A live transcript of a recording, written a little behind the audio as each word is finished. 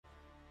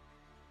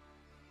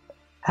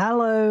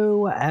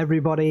Hello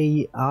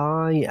everybody,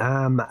 I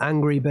am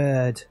Angry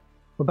Bird.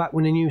 We're back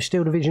with a new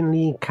Steel Division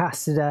League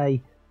cast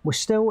today. We're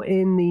still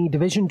in the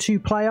Division 2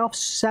 playoffs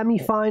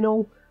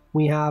semi-final.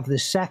 We have the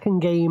second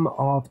game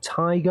of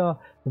Tiger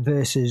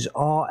versus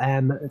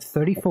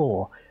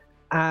RM34.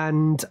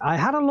 And I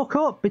had a look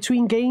up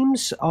between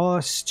games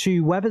as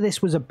to whether this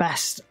was a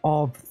best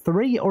of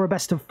 3 or a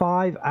best of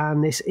 5,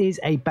 and this is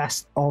a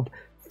best of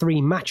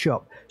 3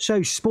 matchup.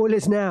 So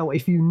spoilers now,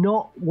 if you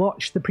not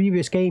watched the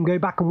previous game, go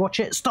back and watch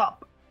it.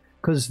 Stop,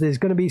 because there's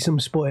going to be some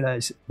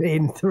spoilers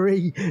in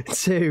 3,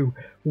 2,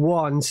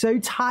 1. So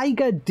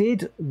Tiger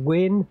did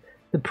win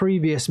the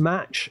previous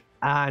match,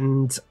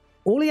 and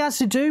all he has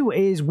to do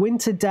is win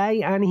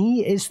today and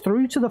he is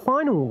through to the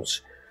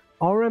finals.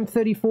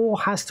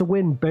 RM34 has to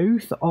win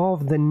both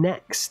of the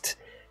next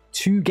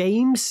 2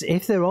 games,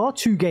 if there are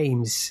 2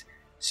 games.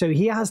 So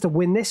he has to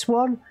win this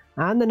one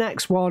and the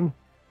next one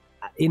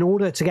in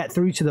order to get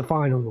through to the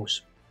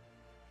finals.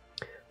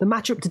 The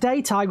matchup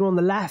today, Tiger on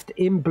the left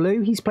in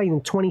blue. He's playing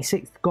the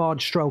 26th guard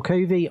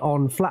Strelkovi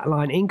on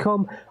flatline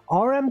income.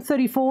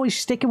 RM34 is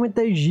sticking with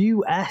those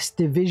US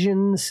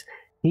divisions.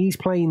 He's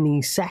playing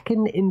the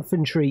 2nd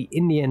Infantry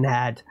Indian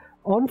Head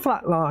on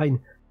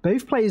flatline.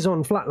 Both players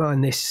on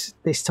flatline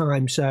this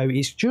time, so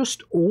it's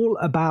just all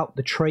about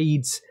the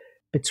trades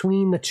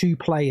between the 2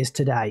 players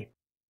today.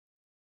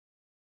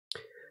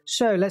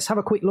 So let's have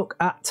a quick look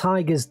at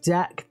Tiger's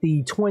deck,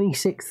 the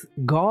 26th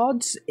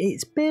guards.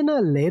 It's been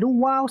a little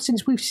while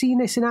since we've seen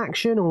this in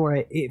action, or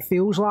it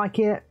feels like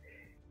it.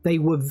 They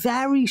were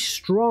very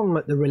strong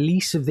at the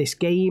release of this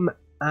game,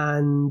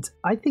 and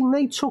I think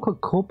they took a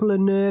couple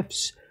of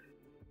nerfs,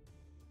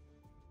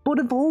 but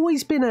have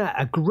always been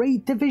a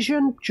great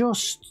division.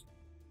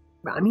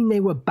 I mean, they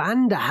were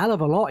banned a hell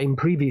of a lot in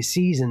previous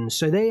seasons,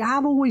 so they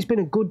have always been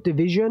a good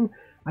division.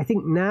 I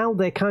think now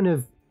they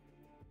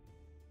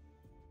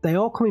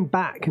are coming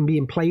back and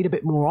being played a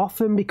bit more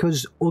often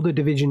because other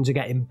divisions are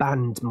getting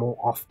banned more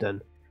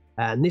often.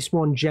 And this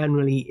one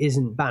generally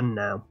isn't banned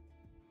now.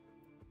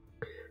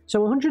 So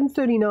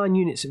 139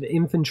 units of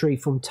infantry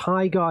from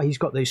Tiger. He's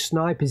got those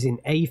snipers in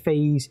A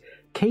phase,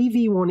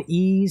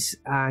 KV-1Es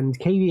and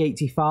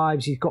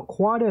KV-85s. He's got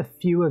quite a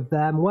few of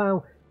them.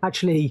 Well,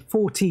 actually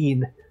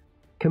 14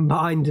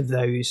 combined of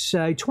those.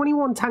 So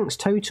 21 tanks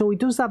total. He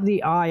does have the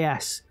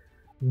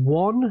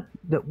IS-1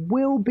 that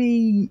will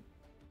be,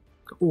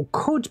 or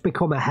could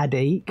become, a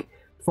headache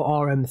for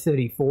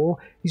RM34.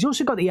 He's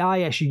also got the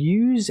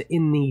ISUs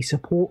in the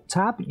support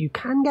tab. You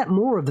can get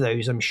more of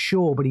those, I'm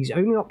sure, but he's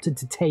only opted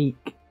to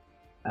take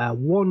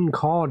 1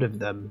 card of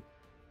them.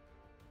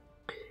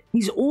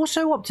 He's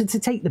also opted to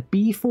take the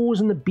B4s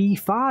and the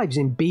B5s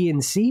in B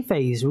and C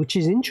phase, which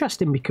is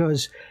interesting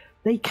because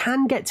they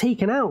can get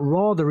taken out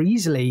rather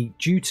easily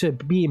due to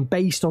being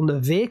based on the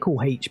vehicle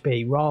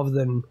HP rather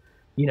than,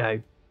 you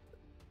know,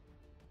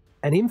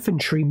 an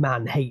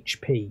infantryman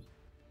HP.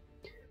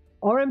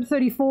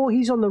 RM34,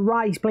 he's on the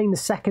right. He's playing the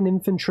 2nd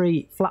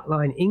Infantry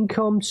flatline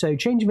income. So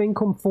change of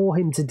income for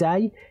him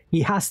today.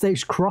 He has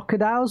those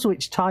crocodiles,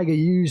 which Tiger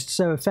used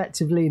so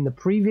effectively in the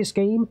previous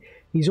game.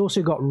 He's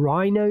also got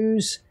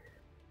rhinos.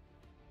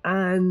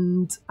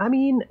 And, I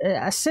mean,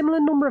 a similar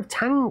number of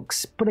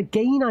tanks. But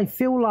again, I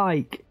feel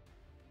like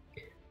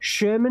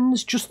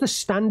Shermans, just the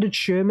standard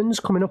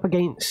Shermans coming up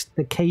against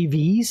the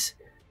KVs.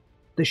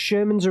 The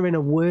Shermans are in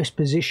a worse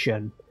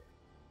position.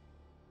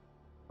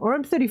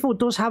 RM34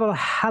 does have a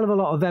hell of a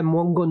lot of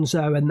M1 guns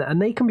though,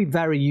 and they can be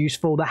very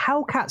useful. The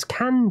Hellcats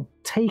can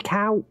take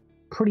out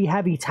pretty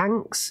heavy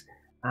tanks,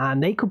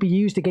 and they could be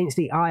used against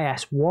the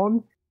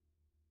IS-1.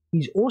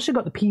 He's also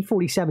got the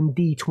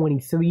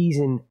P-47D-23s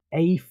in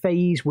A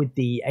phase with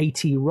the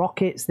AT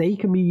rockets. They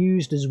can be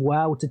used as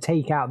well to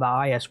take out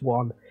the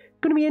IS-1.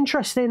 Going to be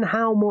interesting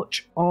how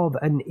much of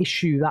an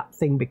issue that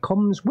thing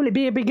becomes. Will it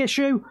be a big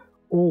issue,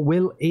 or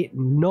will it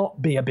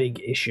not be a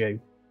big issue?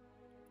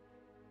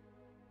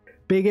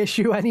 Big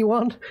issue,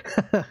 anyone?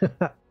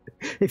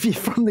 If you're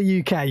from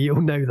the UK,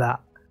 you'll know that.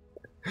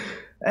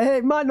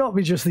 It might not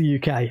be just the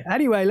UK.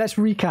 Anyway, let's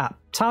recap.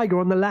 Tiger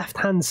on the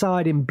left-hand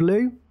side in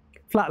blue.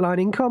 Flatline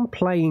income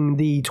playing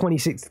the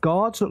 26th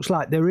guards. Looks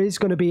like there is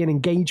going to be an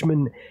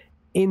engagement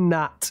in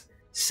that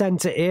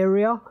centre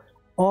area.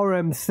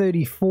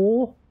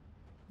 RM34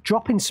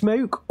 dropping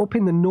smoke up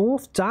in the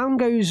north. Down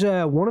goes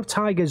one of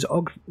Tiger's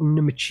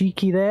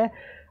Ognamachiki there.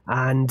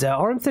 And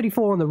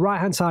RM34 on the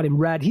right-hand side in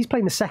red. He's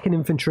playing the 2nd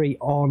Infantry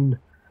on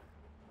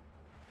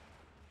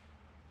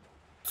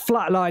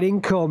flatline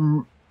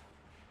income.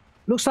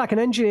 Looks like an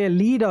engineer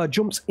leader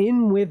jumps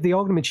in with the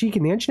Ognamachiki.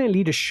 And the engineer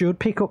leader should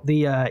pick up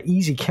the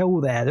easy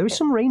kill there. There is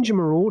some Ranger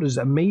Marauders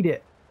that made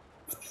it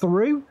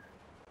through.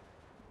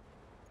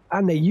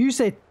 And they use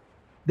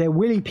their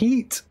Willy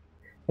Pete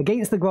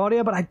against the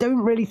Guardia, but I don't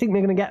really think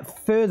they're going to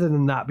get further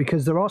than that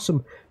because there are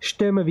some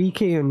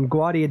Sturmoviki and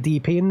Guardia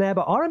DP in there.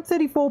 But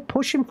RM34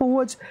 pushing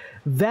forwards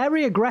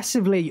very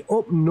aggressively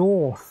up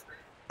north,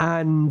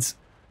 and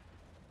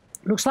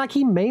looks like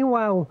he may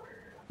well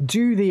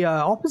do the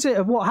opposite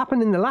of what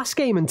happened in the last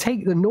game and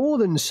take the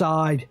northern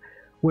side,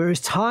 whereas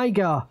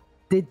Tiger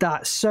did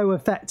that so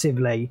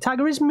effectively.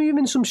 Tiger is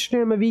moving some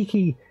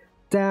Sturmoviki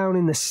down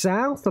in the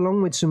south,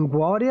 along with some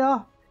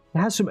Guardia. It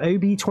has some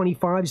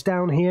OB-25s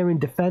down here in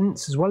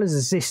defense, as well as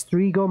a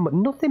ZIS-3 gun, but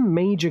nothing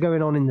major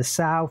going on in the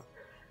south.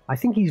 I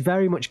think he's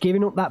very much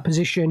giving up that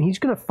position. He's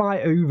going to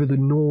fight over the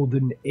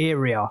northern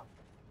area.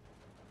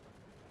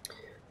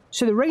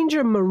 So the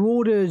Ranger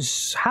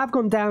Marauders have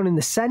gone down in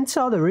the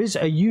center. There is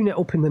a unit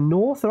up in the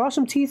north. There are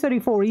some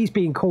T-34Es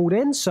being called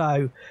in,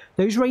 so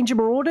those Ranger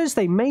Marauders,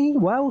 they may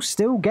well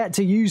still get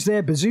to use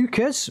their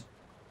bazookas.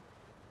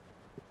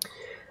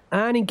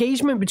 And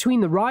engagement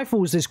between the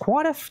rifles, there's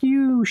quite a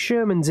few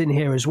Shermans in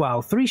here as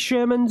well. 3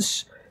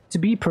 Shermans to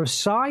be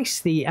precise.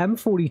 The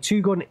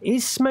M42 gun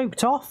is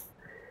smoked off.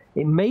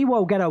 It may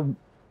well get a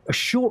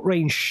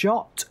short-range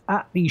shot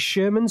at these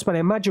Shermans, but I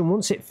imagine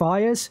once it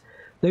fires,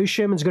 those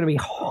Shermans are going to be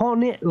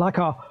on it like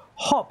a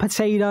hot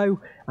potato,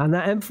 and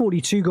that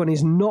M42 gun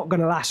is not going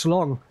to last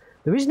long.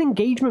 There is an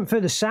engagement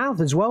further south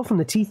as well from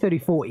the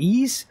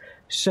T-34Es,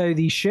 so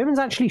the Shermans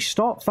actually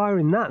start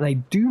firing that. They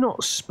do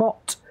not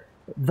spot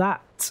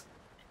that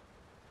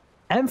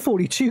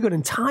M42 gun,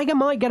 and Tiger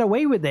might get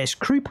away with this.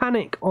 Crew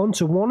panic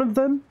onto one of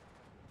them.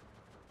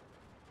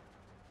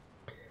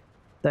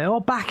 They are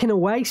backing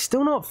away,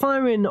 still not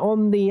firing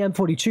on the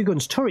M42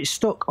 guns. Turret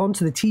stuck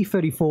onto the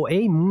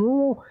T-34A.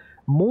 More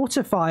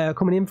mortar fire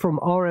coming in from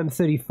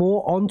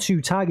RM-34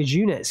 onto Tiger's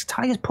units.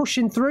 Tiger's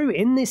pushing through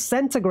in this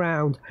center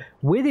ground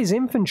with his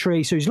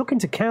infantry, so he's looking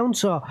to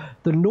counter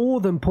the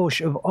northern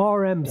push of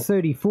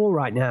RM-34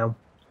 right now.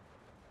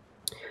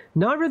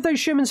 Neither of those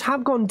Shermans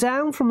have gone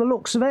down from the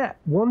looks of it.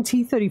 One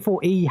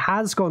T-34E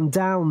has gone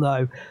down,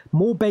 though.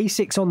 More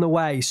basics on the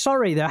way.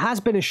 Sorry, there has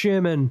been a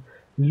Sherman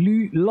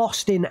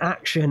lost in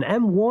action.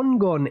 M1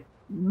 gun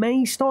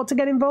may start to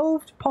get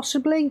involved,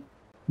 possibly.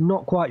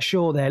 Not quite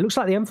sure there. Looks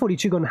like the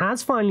M42 gun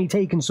has finally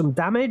taken some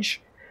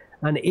damage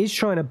and is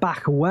trying to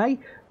back away.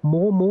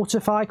 More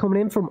mortar fire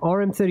coming in from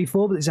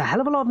RM-34, but there's a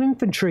hell of a lot of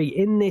infantry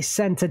in this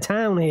center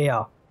town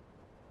here.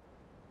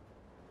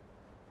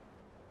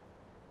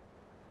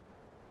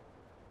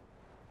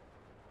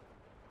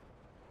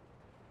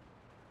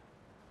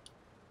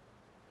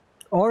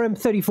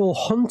 RM-34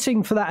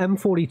 hunting for that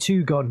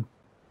M42 gun.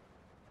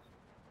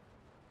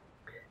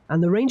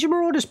 And the Ranger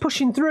Marauders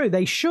pushing through.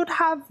 They should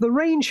have the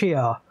range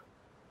here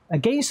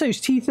against those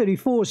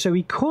T-34s, so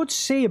we could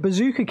see a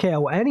bazooka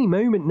kill any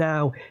moment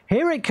now.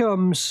 Here it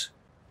comes.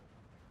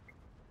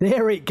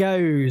 There it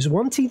goes.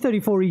 One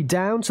T-34E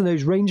down to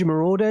those Ranger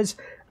Marauders,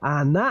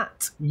 and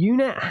that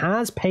unit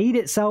has paid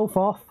itself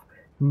off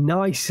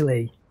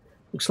nicely.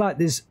 Looks like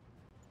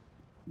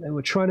they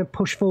were trying to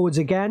push forwards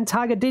again.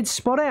 Tiger did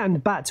spot it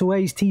and backed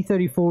away his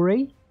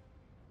T-34E.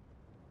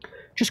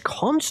 Just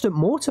constant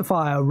mortar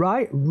fire,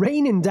 right?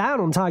 Raining down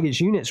on Tiger's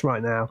units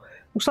right now.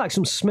 Looks like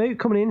some smoke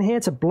coming in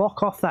here to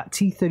block off that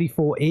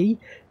T-34E.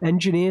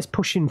 Engineers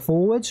pushing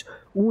forwards.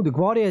 Oh, the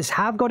Guardias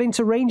have got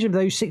into range of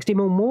those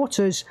 60mm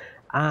mortars,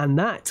 and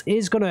that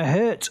is going to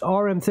hurt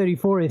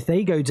RM-34 if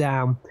they go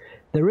down.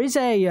 There is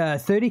a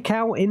 30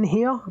 cal in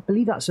here. I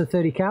believe that's a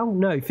 30 cal.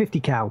 No, 50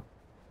 cal.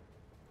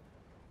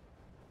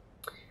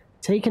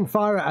 Taking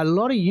fire at a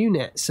lot of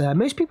units.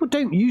 Most people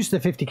don't use the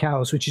 50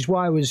 cals, which is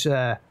why I was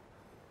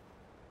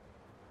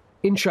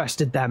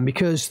interested then,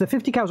 because the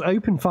 50 cals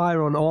open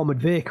fire on armored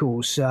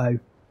vehicles, so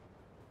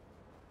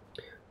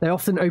they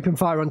often open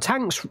fire on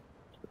tanks,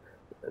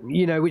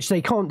 you know, which they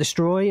can't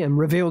destroy and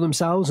reveal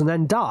themselves and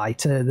then die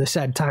to the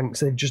said tanks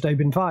they've just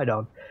opened fire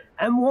on.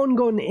 And one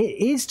gun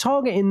is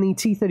targeting the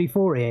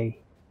T-34E.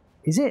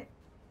 Is it?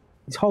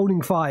 It's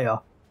holding fire.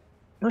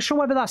 Not sure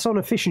whether that's an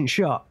efficient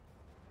shot.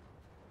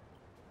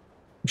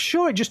 I'm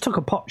sure it just took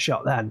a pot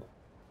shot then.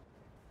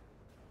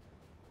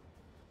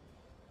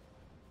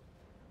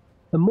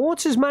 The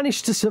mortars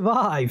managed to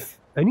survive,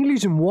 only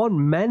losing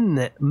one man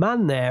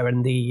there,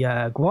 and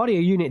the Guardia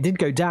unit did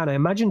go down. I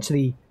imagine to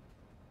the...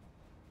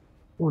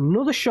 Oh,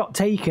 another shot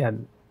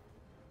taken.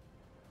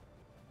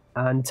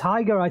 And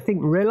Tiger, I think,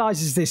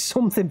 realizes there's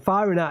something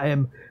firing at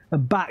him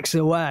and backs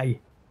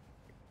away.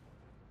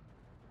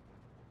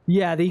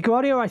 Yeah, the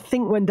Guardia, I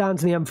think, went down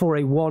to the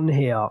M4A1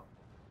 here.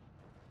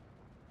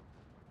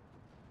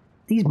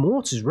 These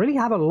mortars really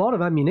have a lot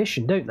of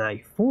ammunition, don't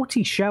they?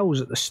 40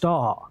 shells at the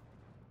start.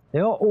 They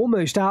are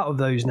almost out of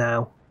those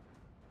now.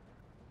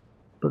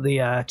 But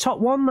the top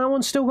one, that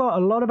one's still got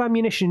a lot of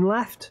ammunition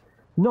left.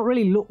 Not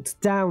really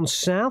looked down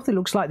south. It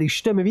looks like the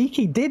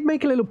Sturmoviki did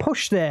make a little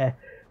push there.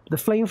 But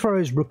the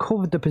flamethrowers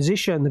recovered the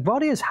position. The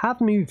Guardias have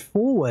moved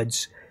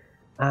forwards.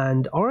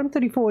 And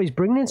RM-34 is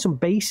bringing in some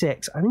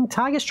basics. I think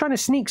Tiger's trying to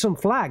sneak some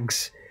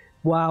flags,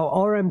 while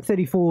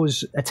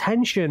RM-34's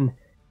attention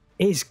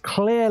is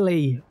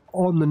clearly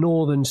on the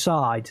northern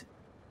side.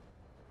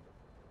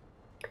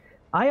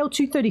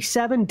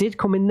 IL-237 did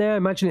come in there. I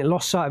imagine it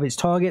lost sight of its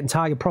target, and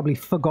Tiger probably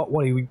forgot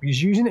what he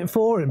was using it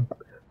for and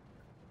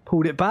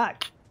pulled it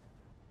back.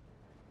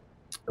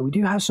 We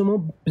do have some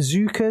more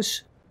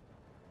bazookas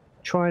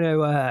trying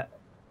to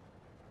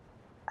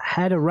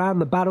head around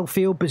the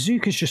battlefield.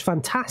 Bazookas just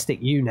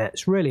fantastic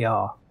units, really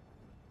are.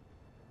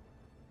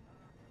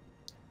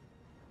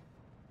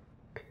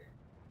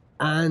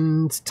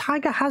 And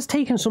Tiger has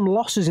taken some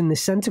losses in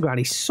this centre ground.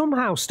 He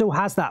somehow still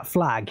has that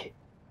flag.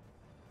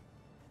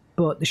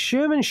 But the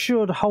Sherman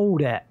should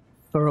hold it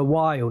for a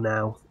while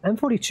now.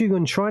 M42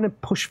 gun trying to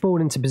push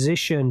forward into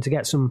position to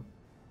get some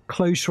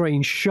close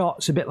range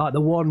shots, a bit like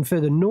the one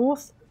further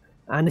north.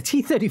 And the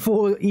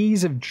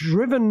T-34Es have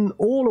driven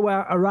all the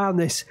way around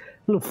this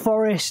little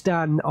forest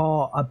and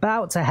are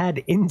about to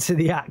head into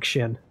the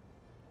action.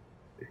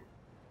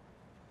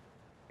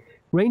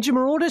 Ranger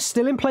Marauders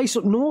still in place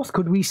up north.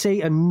 Could we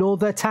see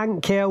another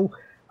tank kill?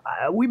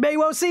 We may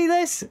well see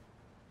this.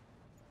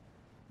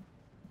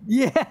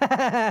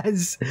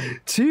 Yes!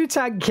 2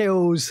 tank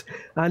kills.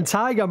 And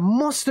Tiger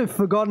must have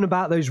forgotten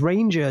about those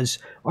Rangers.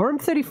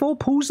 RM34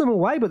 pulls them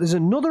away, but there's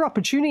another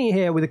opportunity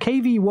here with a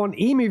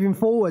KV-1E moving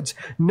forwards.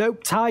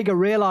 Nope, Tiger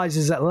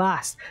realizes at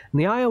last. And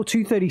the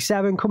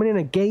IL-237 coming in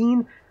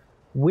again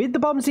with the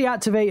bombs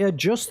deactivator,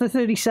 just the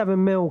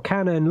 37mm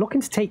cannon,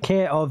 looking to take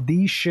care of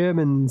these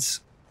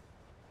Shermans.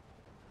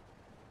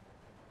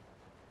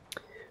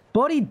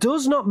 But he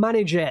does not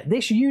manage it.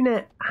 This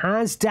unit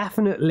has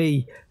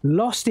definitely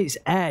lost its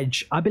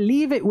edge. I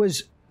believe it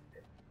was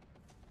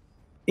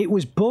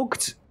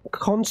bugged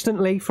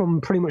constantly from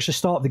pretty much the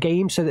start of the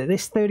game, so that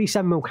this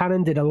 37mm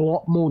cannon did a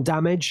lot more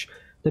damage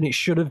than it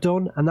should have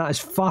done, and that has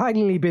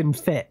finally been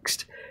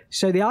fixed.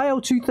 So the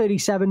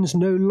IL-237 is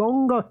no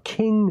longer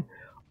king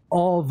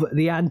of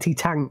the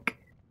anti-tank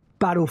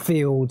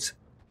battlefield.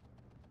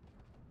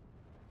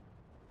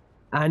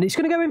 And it's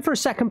going to go in for a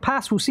second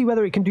pass. We'll see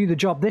whether it can do the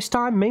job this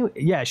time. Maybe,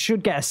 yeah, it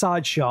should get a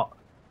side shot.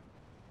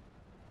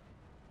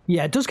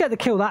 Yeah, it does get the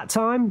kill that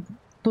time.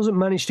 Doesn't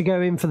manage to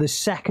go in for the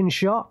second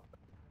shot.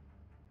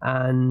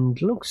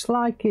 And looks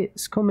like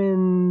it's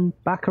coming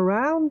back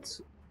around.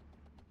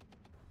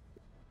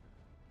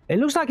 It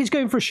looks like it's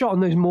going for a shot on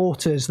those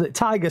mortars that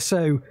Tiger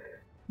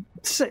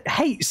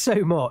hates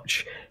so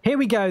much. Here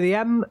we go, the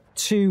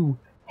M2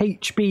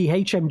 HB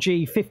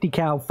HMG 50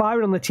 cal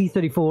firing on the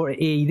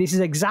T-34E. This is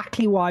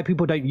exactly why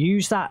people don't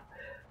use that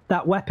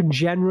weapon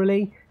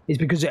generally, is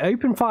because it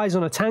open fires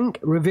on a tank,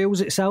 reveals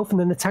itself, and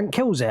then the tank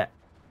kills it.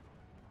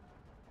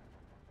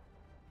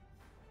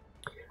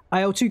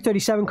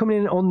 IL-237 coming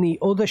in on the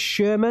other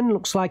Sherman.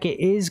 Looks like it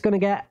is going to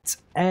get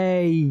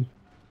a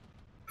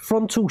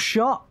frontal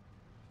shot.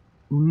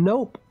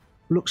 Nope.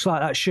 Looks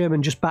like that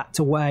Sherman just backed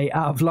away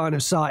out of line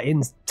of sight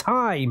in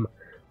time.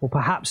 Or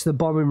perhaps the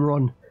bombing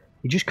run.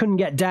 He just couldn't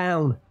get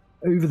down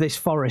over this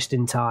forest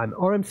in time.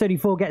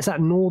 RM34 gets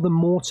that northern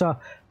mortar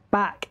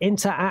back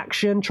into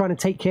action, trying to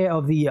take care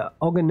of the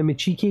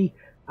Ogonamichiki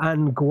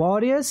and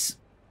Guardias.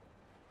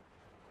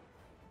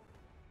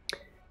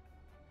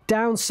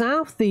 Down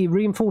south, the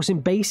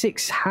reinforcing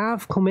basics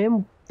have come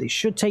in. They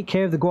should take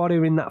care of the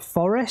Guardia in that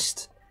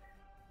forest.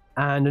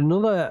 And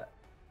another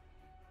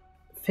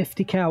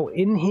 50 cal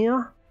in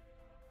here.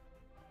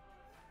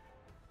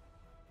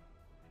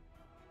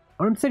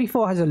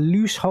 RM34 has a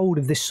loose hold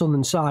of this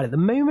southern side. At the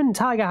moment,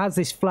 Tiger has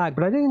this flag,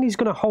 but I don't think he's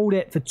going to hold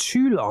it for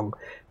too long.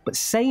 But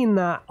saying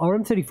that,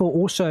 RM34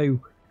 also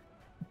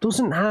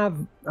doesn't have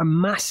a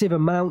massive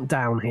amount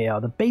down here.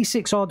 The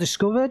basics are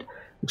discovered.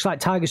 Looks like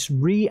Tiger's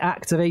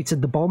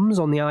reactivated the bombs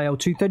on the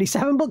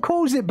IL-237, but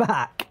calls it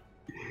back.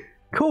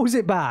 Calls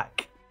it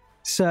back.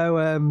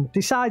 So,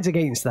 decides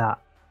against that.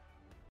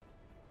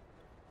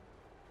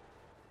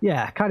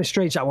 Yeah, kind of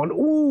strange, that one.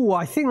 Ooh,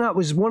 I think that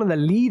was one of the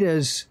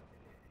leaders.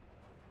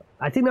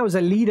 I think that was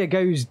a leader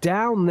goes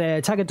down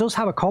there. Tiger does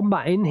have a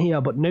combat in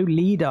here, but no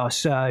leader,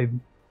 so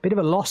bit of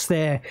a loss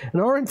there.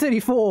 And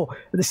RM34, at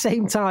the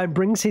same time,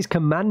 brings his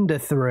commander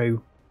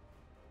through.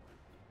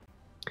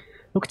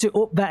 Looking to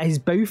upvet his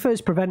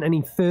Bofors, prevent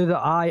any further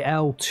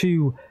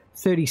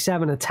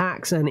IL-237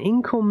 attacks, and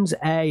in comes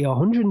a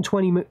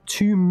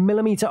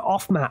 122mm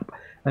off-map.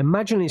 I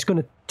imagine it's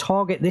going to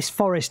target this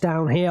forest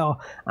down here,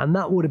 and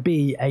that would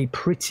be a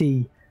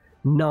pretty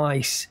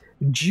nice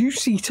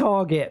juicy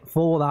target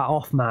for that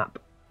off map.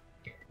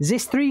 Is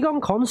this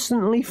 3-gun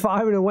constantly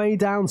firing away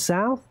down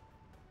south?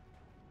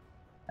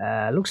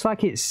 Looks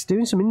like it's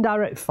doing some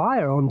indirect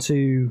fire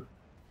onto...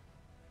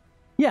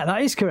 Yeah,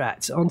 that is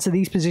correct. Onto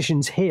these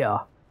positions here.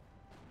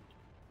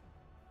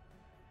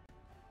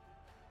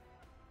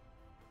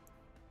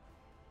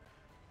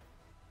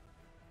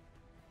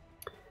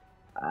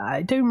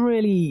 I don't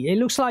really... It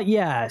looks like,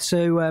 yeah.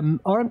 So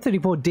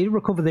RM34 did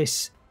recover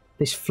this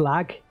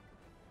flag,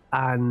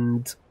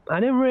 and I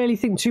don't really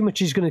think too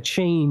much is going to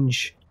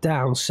change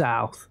down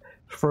south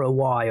for a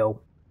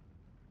while.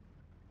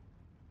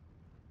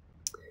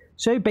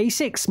 So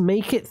basics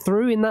make it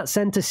through in that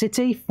center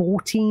city,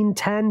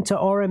 14-10 to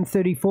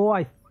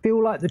RM34. I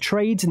feel like the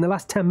trades in the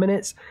last 10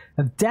 minutes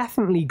have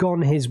definitely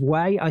gone his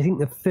way. I think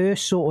the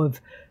first sort of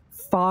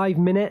 5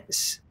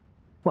 minutes,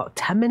 what,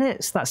 10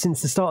 minutes? That's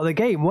since the start of the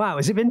game. Wow,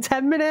 has it been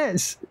 10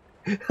 minutes?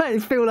 I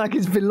feel like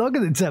it's been longer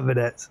than 10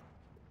 minutes.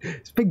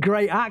 It's been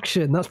great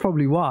action, that's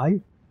probably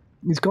why.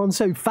 It's gone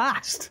so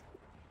fast.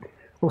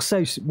 Or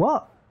so...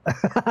 What?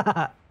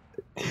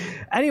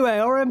 Anyway,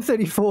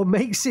 RM34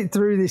 makes it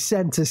through this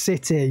center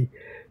city.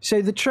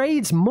 So the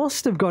trades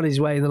must have gone his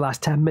way in the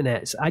last 10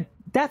 minutes. I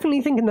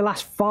definitely think in the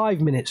last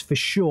 5 minutes for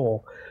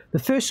sure. The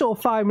first sort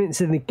of 5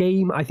 minutes in the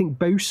game, I think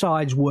both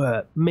sides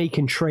were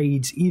making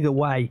trades either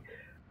way.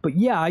 But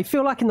yeah, I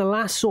feel like in the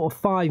last sort of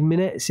 5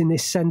 minutes in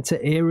this center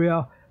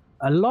area,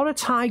 a lot of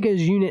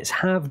Tiger's units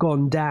have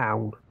gone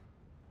down.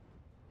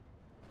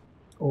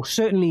 Or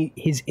certainly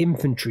his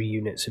infantry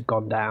units have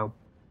gone down.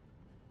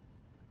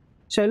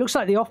 So it looks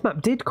like the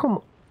off-map did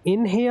come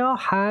in here,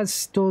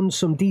 has done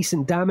some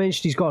decent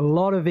damage. He's got a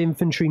lot of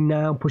infantry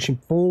now pushing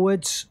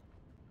forwards.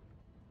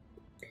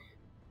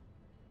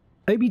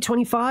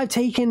 OB-25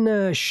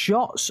 taking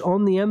shots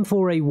on the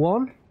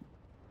M4A1.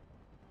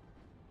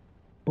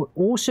 But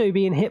also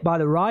being hit by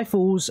the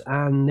rifles,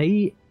 and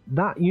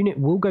that unit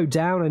will go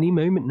down any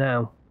moment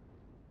now.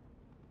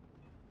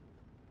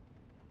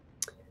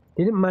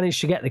 Didn't manage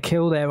to get the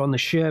kill there on the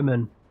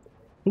Sherman.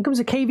 In comes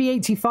a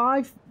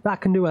KV-85. That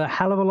can do a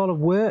hell of a lot of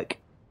work.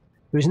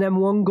 There's an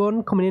M1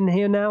 gun coming in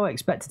here now. I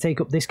expect to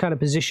take up this kind of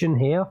position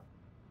here.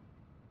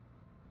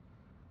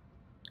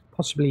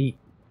 Possibly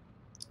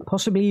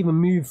even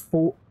move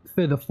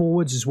further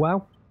forwards as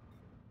well.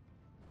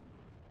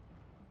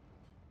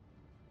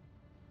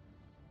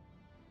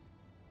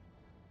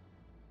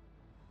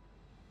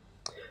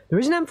 There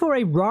is an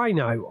M4A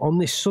Rhino on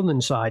this southern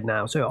side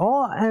now, so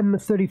our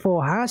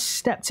M34 has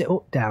stepped it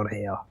up down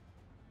here.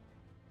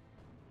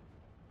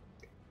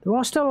 There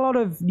are still a lot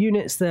of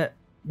units that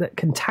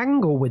can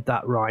tangle with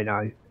that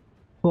Rhino,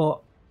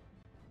 but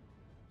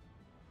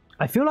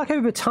I feel like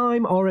over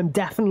time RM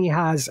definitely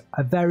has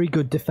a very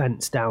good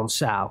defense down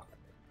south.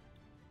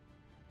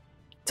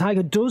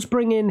 Tiger does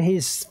bring in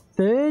his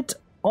third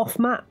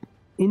off-map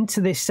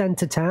into this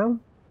center town.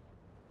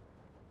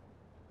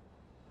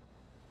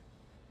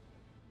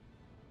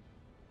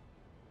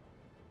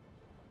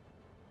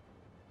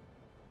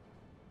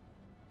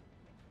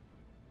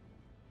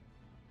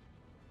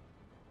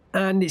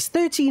 And it's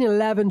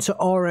 13-11 to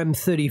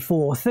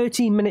RM34.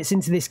 13 minutes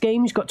into this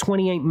game. He's got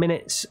 28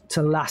 minutes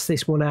to last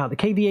this one out. The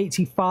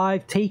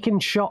KV-85 taking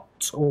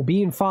shots or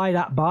being fired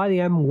at by the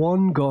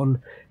M1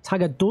 gun.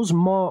 Tiger does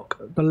mark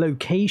the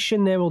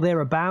location there or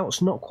thereabouts.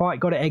 Not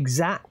quite got it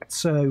exact,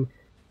 so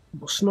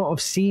must not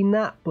have seen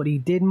that, but he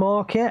did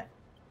mark it.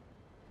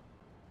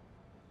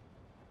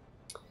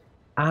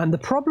 And the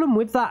problem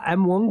with that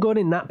M1 gun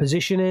in that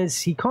position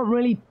is he can't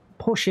really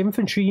push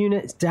infantry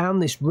units down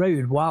this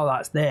road while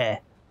that's there.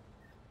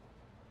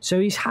 So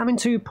he's having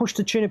to push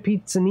the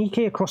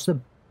Chernopizaniki across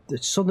the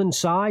southern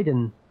side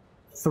and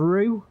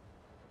through.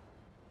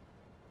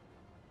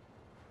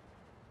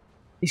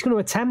 He's going to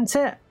attempt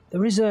it.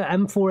 There is a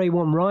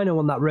M4A1 Rhino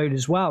on that road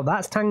as well.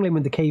 That's tangling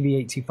with the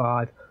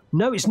KV-85.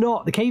 No, it's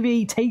not. The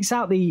KV takes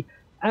out the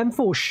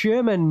M4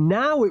 Sherman.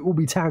 Now it will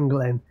be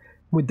tangling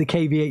with the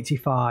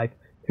KV-85.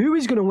 Who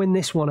is going to win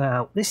this one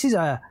out? This is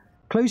a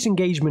close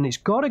engagement. It's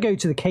got to go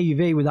to the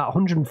KV with that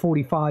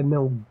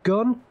 145mm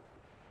gun.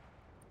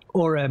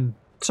 Or,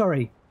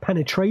 sorry,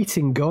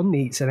 penetrating gun.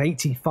 It's an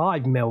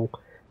 85mm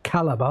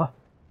caliber.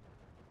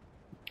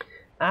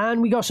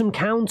 And we got some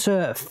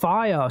counter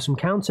fire, some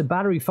counter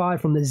battery fire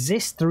from the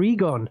Zis 3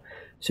 gun.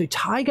 So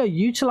Tiger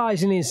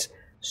utilizing his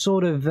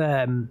sort of,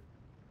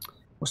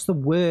 what's the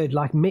word,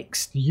 like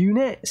mixed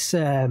units,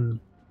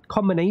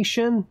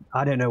 combination.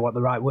 I don't know what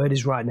the right word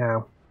is right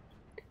now.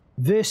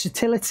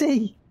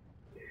 Versatility.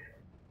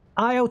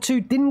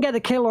 IL-2 didn't get the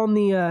kill on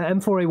the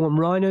M4A1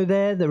 Rhino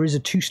there. There is a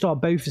 2-star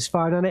Bofors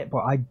fired on it, but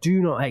I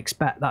do not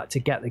expect that to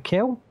get the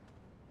kill.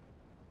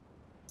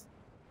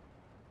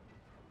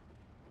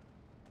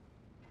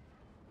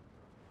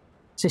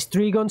 This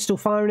 3 gun still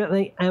firing at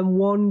the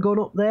M1 gun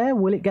up there.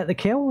 Will it get the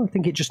kill? I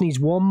think it just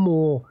needs one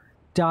more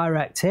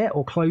direct hit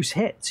or close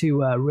hit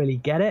to really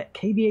get it.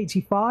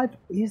 KV-85,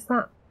 is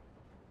that?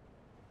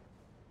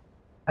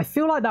 I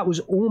feel like that was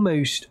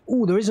almost...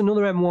 Oh, there is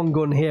another M1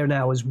 gun here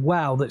now as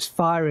well that's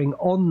firing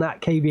on that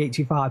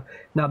KV-85.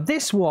 Now,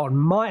 this one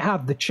might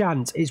have the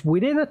chance. It's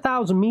within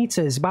 1,000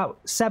 meters, about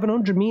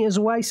 700 meters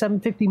away,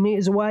 750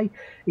 meters away.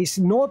 It's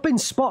not been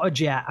spotted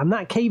yet, and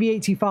that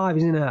KV-85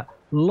 is in a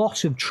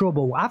lot of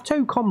trouble.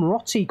 Avto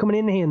Komrotti coming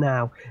in here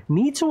now.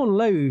 Need to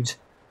unload.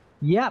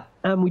 Yep,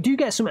 and we do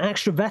get some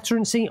extra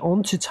veterancy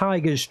onto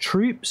Tiger's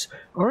troops.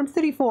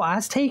 RM34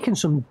 has taken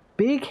some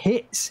big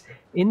hits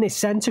in this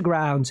center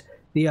ground.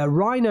 The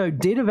Rhino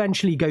did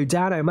eventually go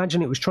down. I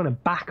imagine it was trying to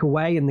back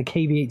away and the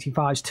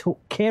KV-85s took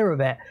care of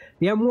it.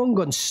 The M1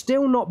 gun's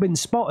still not been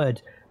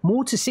spotted.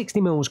 More to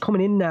 60mm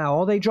coming in now.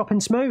 Are they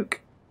dropping smoke?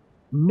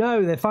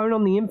 No, they're firing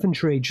on the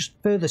infantry just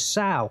further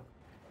south.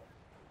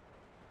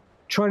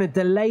 Trying to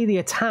delay the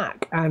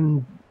attack,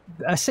 and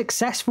a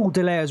successful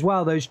delay as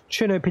well. Those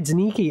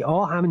Chernopizaniki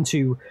are having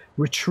to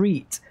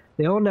retreat.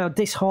 They are now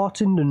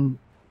disheartened and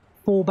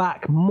fall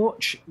back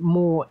much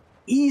more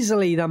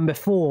easily than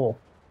before.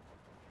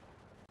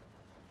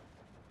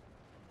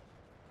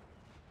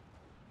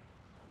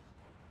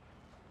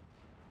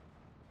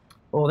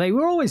 Or they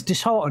were always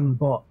disheartened,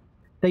 but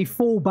they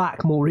fall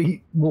back more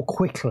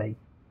quickly.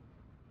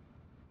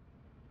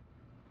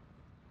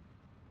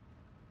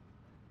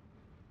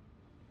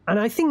 And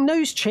I think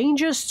those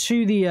changes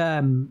to the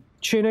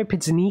Cherno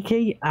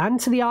Pizaniki and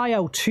to the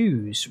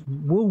IL-2s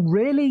will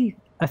really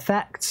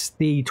affect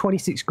the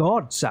 26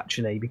 guards,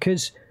 actually,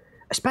 because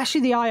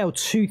especially the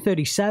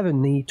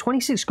IL-237, the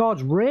 26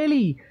 guards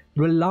really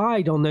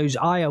relied on those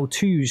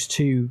IL-2s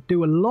to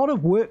do a lot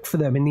of work for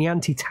them in the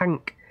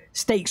anti-tank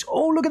stakes.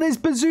 Oh, look at this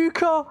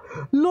bazooka!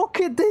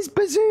 Look at this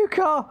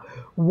bazooka!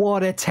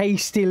 What a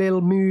tasty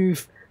little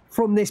move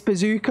from this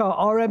bazooka.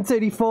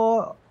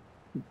 RM34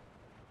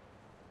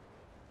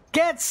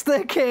 gets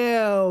the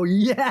kill.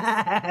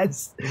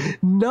 Yes,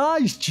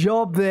 nice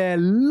job there.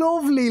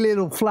 Lovely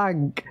little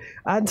flank.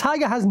 And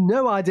Tiger has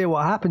no idea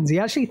what happens. He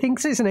actually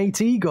thinks it's an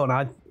AT gun.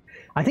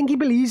 I think he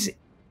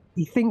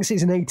thinks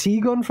it's an AT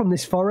gun from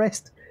this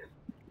forest.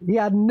 He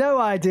had no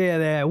idea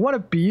there. What a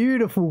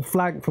beautiful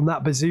flank from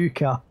that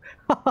bazooka.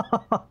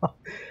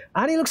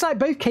 And it looks like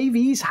both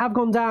KVs have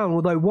gone down,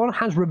 although one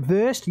has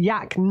reversed.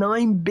 Yak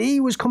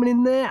 9B was coming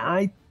in there.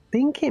 I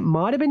think it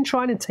might have been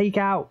trying to take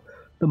out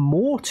the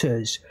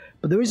mortars,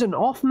 but there is an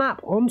off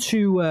map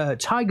onto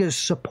Tiger's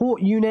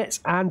support units,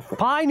 and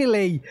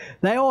finally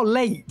they are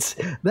late.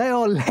 They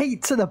are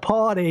late to the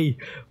party,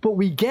 but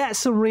we get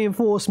some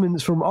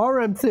reinforcements from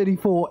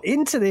RM34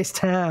 into this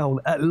town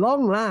at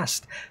long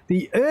last.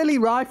 The early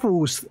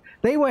rifles,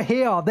 they were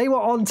here, they were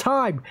on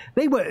time,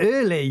 they were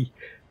early,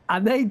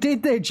 and they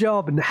did their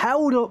job and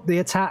held up the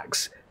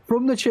attacks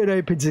from the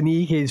Cherno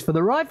Pizzanikis for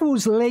the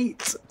rifles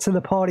late to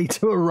the party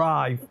to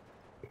arrive.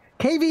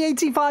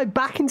 KV-85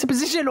 back into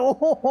position.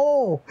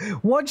 Oh,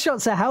 one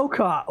shot's a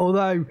Hellcat.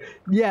 Although,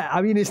 yeah,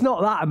 I mean, it's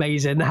not that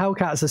amazing. The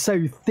Hellcats are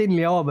so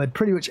thinly armored,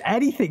 pretty much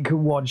anything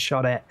can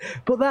one-shot it.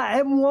 But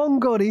that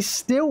M1 gun is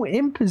still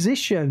in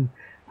position.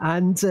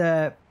 And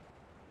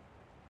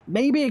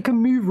maybe it can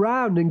move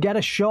round and get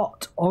a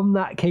shot on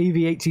that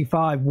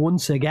KV-85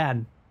 once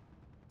again.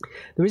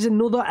 There is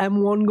another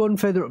M1 gun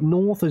further up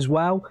north as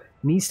well.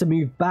 Needs to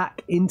move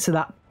back into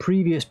that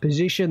previous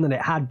position that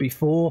it had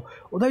before.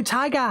 Although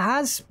Tiger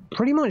has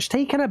pretty much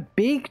taken a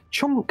big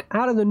chunk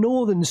out of the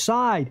northern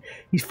side.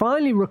 He's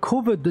finally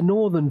recovered the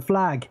northern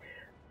flag.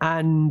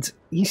 And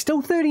he's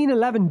still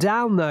 13-11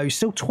 down though.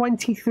 Still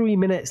 23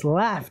 minutes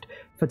left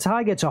for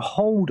Tiger to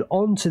hold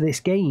on to this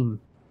game.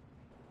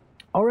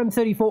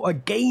 RM34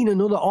 again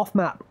another off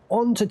map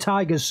onto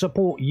Tiger's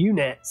support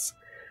units.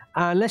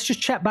 And let's just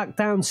check back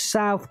down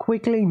south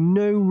quickly.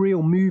 No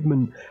real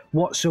movement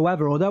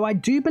whatsoever. Although I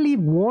do believe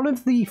one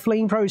of the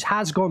flamethrowers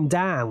has gone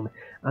down.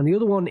 And the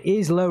other one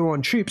is lower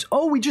on troops.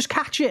 Oh, we just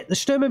catch it. The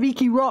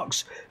Sturmoviki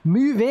rocks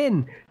move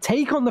in,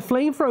 take on the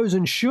flamethrowers,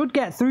 and should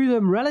get through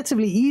them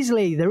relatively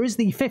easily. There is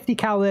the 50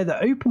 cal there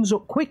that opens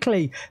up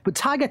quickly. But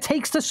Tiger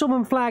takes the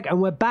southern flag,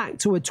 and we're back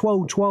to a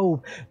 12-12.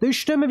 Those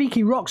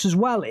Sturmoviki rocks as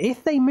well,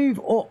 if they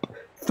move up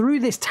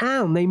through this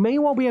town, they may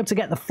well be able to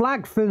get the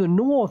flag further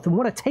north. And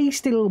what a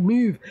tasty little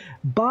move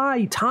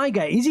by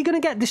Tiger. Is he going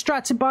to get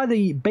distracted by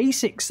the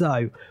basics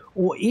though?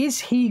 Or is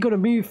he going to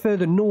move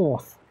further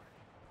north?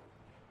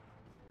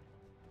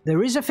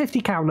 There is a 50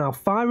 cal now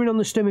firing on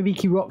the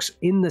Sturmoviki rocks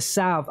in the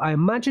south. I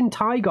imagine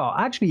Tiger,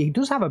 actually he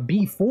does have a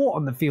B4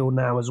 on the field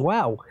now as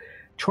well,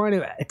 trying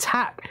to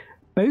attack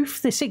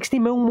both the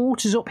 60mm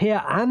mortars up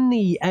here and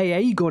the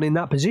AA gun in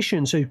that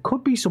position. So it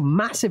could be some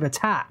massive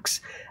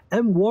attacks.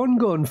 M1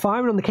 gun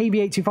firing on the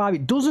KV-85.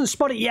 It doesn't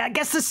spot it yet.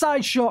 Gets the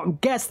side shot and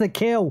gets the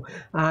kill.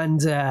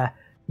 And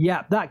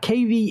yeah, that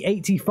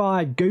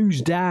KV-85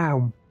 goes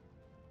down.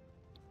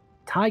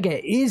 Tiger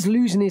is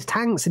losing his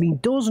tanks and he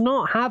does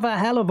not have a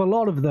hell of a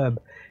lot of them.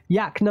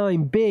 Yak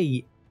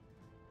 9B.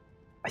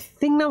 I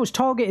think that was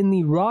targeting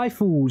the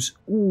rifles.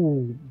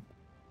 Ooh.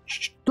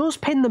 Does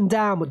pin them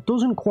down but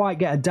doesn't quite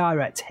get a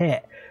direct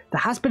hit.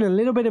 There has been a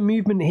little bit of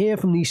movement here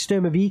from these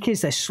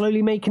Sturmovikis. They're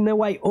slowly making their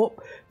way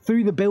up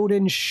through the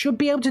buildings. Should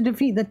be able to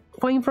defeat the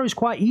flamethrowers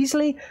quite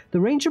easily. The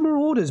Ranger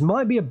Marauders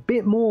might be a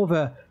bit more of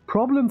a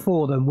problem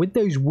for them with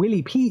those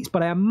Willy Petes,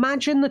 but I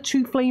imagine the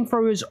two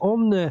flamethrowers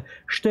on the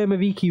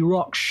Sturmoviki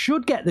rock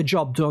should get the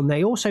job done.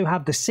 They also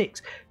have the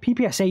 6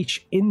 PPSH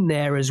in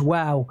there as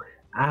well.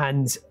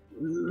 And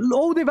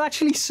oh, they've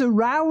actually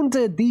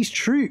surrounded these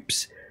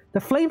troops. The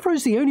flamethrower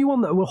is the only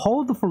one that will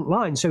hold the front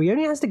line, so he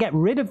only has to get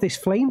rid of this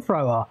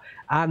flamethrower,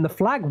 and the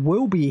flag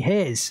will be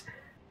his.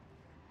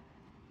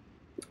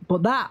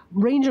 But that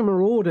Ranger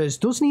Marauders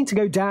does need to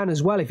go down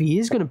as well if he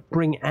is going to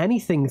bring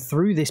anything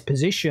through this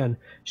position.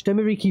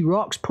 Sturmoviki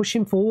rocks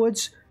pushing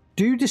forwards,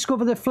 do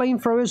discover the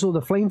flamethrowers, or the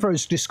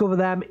flamethrowers discover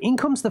them. In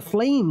comes the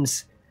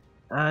flames,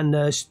 and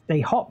they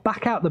hop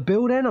back out the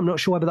building. I'm not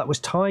sure whether that was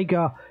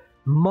Tiger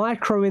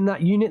Micro in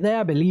that unit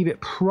there. I believe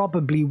it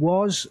probably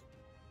was.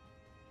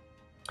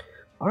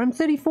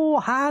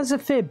 RM34 has a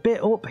fair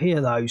bit up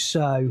here though,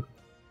 so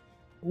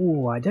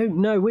oh, I don't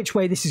know which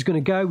way this is going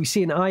to go. We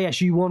see an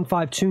ISU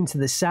 152 to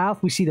the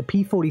south. We see the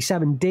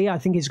P47D. I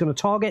think is going to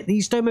target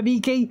these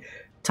Sturmoviki.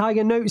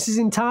 Tiger notices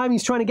in time.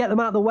 He's trying to get them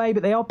out of the way,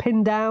 but they are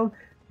pinned down.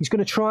 He's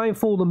going to try and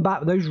fall them back.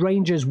 But those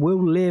Rangers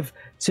will live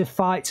to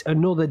fight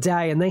another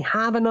day, and they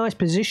have a nice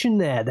position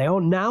there. They are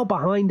now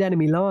behind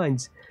enemy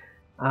lines,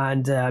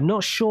 and I'm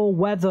not sure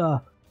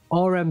whether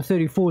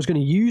RM34 is going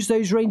to use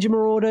those Ranger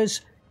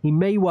Marauders. He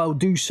may well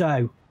do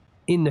so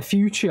in the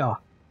future.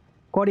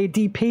 Guardia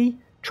DP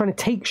trying to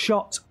take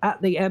shots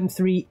at the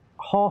M3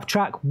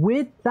 half-track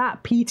with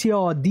that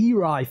PTRD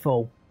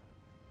rifle.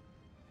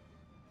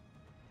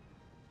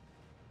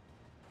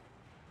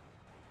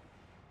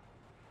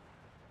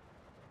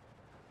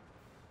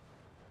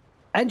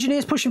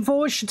 Engineers pushing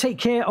forward should take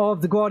care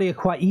of the Guardia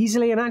quite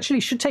easily, and actually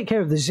should take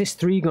care of the Zis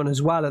 3 gun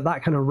as well at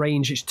that kind of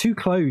range. It's too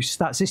close.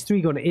 That Zis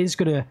 3 gun is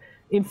going to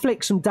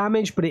inflict some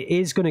damage, but it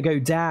is going to go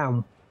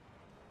down.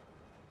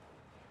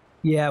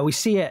 Yeah, we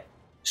see it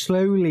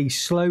slowly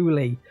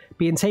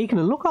being taken.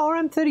 And look at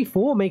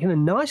RM34 making a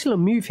nice little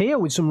move here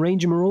with some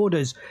Ranger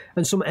Marauders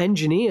and some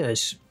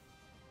Engineers.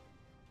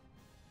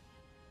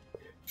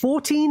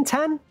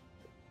 14-10.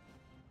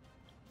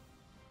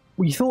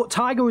 We thought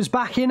Tiger was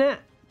back in it.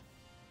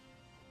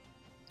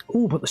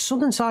 Oh, but the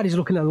southern side is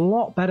looking a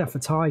lot better for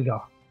Tiger.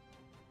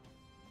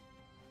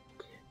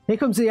 Here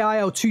comes the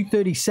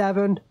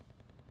IL-237.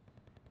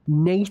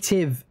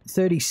 Native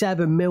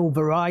 37mm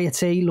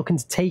variety, looking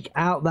to take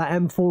out that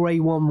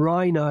M4A1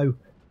 Rhino.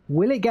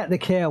 Will it get the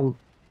kill?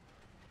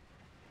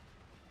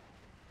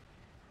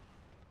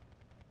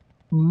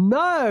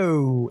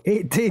 No,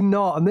 it did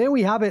not. And there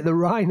we have it, the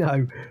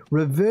Rhino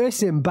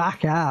reversing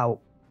back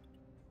out.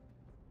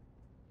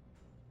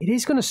 It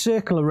is going to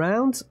circle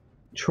around.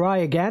 Try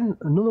again.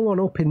 Another one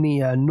up in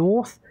the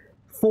north.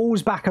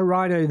 Falls back a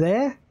Rhino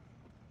there.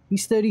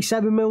 These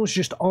 37mm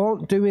just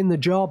aren't doing the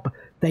job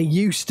they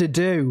used to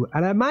do.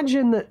 And I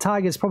imagine that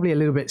Tiger's probably a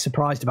little bit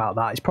surprised about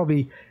that. It's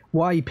probably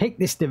why he picked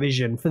this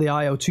division for the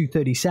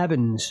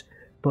IL-237s.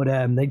 But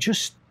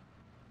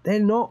they're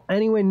not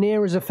anywhere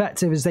near as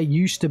effective as they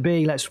used to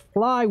be. Let's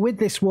fly with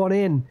this one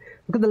in.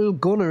 Look at the little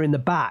gunner in the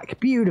back.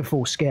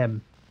 Beautiful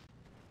skim.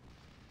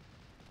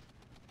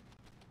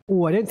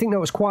 Oh, I don't think that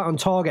was quite on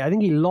target. I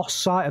think he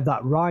lost sight of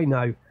that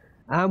Rhino.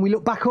 And we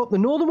look back up. The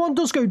northern one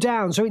does go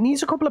down, so it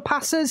needs a couple of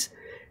passes.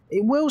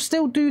 It will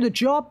still do the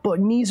job, but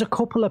it needs a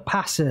couple of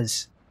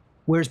passes.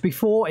 Whereas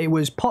before, it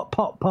was pop,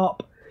 pop,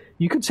 pop.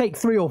 You could take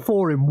 3 or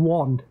 4 in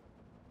one.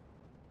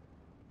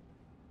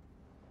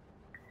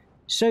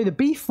 So the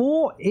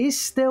B4 is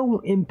still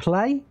in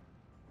play.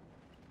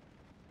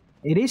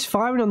 It is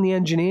firing on the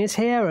Engineers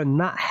here, and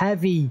that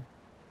heavy...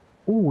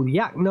 Oh, the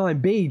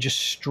Yak-9B just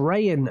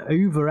straying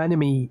over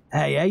enemy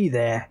AA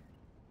there.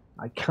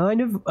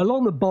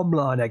 Along the bomb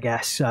line, I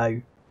guess,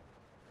 so...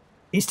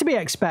 It's to be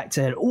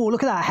expected. Oh,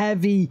 look at that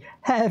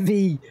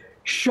heavy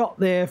shot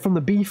there from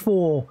the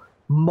B4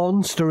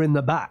 monster in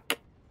the back.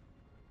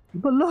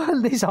 But look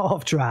at this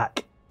half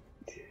track.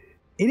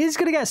 It is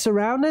going to get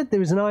surrounded.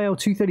 There is an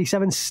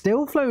IL-237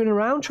 still floating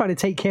around trying to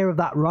take care of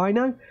that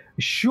Rhino.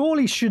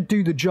 Surely should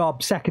do the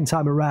job second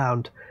time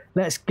around.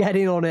 Let's get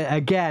in on it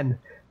again.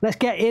 Let's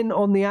get in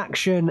on the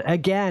action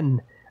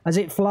again as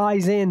it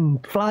flies in,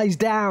 flies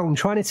down,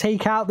 trying to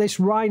take out this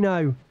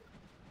Rhino.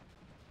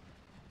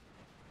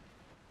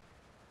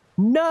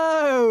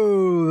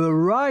 No! The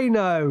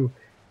Rhino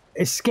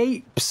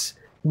escapes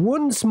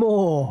once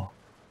more.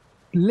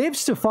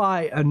 Lives to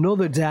fight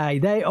another day.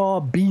 They are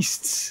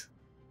beasts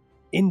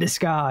in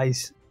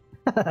disguise.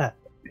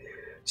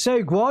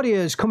 So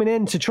Guardia's coming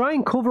in to try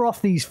and cover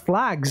off these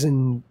flags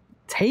and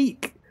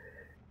take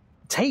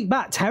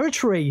back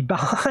territory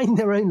behind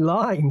their own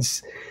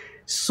lines.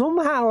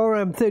 Somehow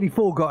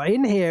RM34 got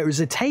in here. It was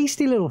a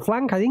tasty little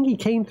flank. I think he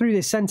came through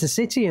this center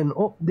city and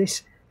up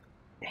this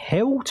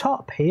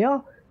hilltop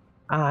here.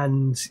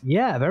 And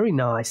yeah, very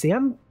nice. The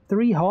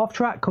M3 half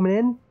track coming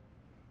in,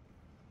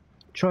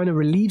 trying to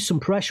relieve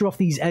some pressure off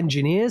these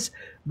Engineers.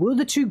 Will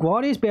the two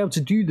Guardias be able to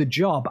do the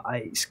job?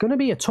 It's going to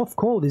be a tough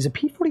call. There's a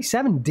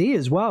P47D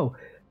as well,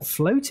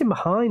 floating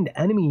behind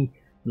enemy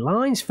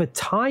lines for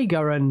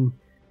Tiger, and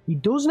he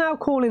does now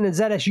call in a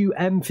ZSU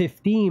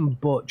M15,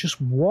 but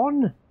just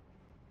one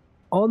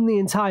on the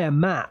entire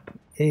map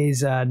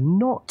is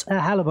not a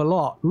hell of a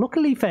lot.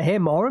 Luckily for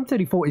him,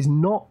 RM34 is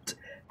not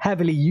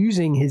heavily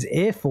using his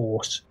Air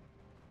Force.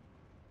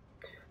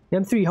 The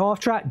M3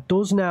 half-track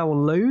does now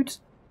unload.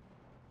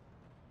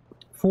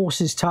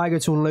 Forces Tiger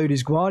to unload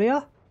his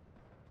Guardia.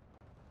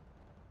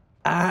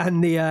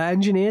 And the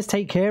Engineers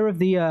take care of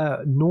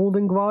the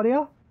Northern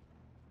Guardia.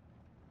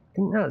 I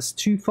think that's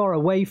too far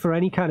away for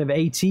any kind of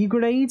AT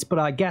grenades, but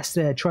I guess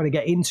they're trying to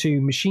get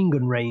into machine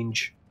gun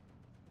range.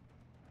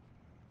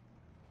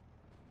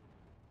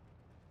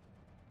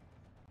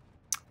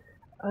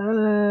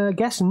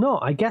 Guess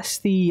not. I guess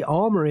the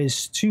armor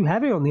is too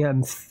heavy on the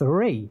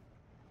M3.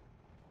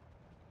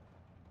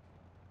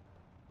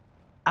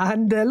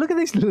 And look at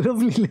this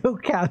lovely little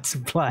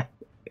counterplay.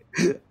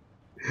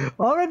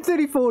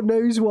 RM34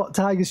 knows what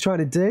Tiger's trying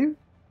to do.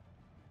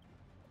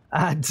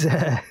 And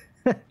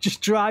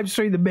just drives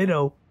through the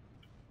middle.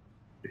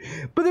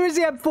 But there is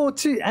the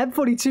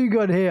M42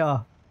 gun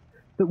here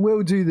that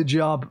will do the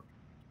job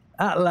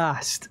at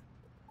last.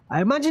 I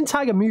imagine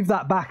Tiger moved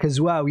that back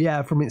as well,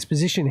 yeah, from its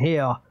position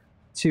here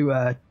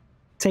to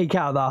take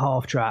out that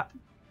half track.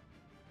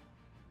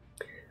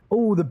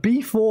 Oh, the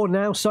B4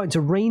 now starting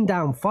to rain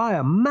down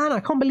fire. Man,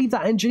 I can't believe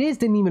that engineers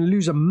didn't even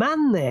lose a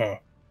man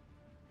there.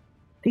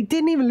 They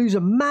didn't even lose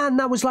a man.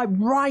 That was like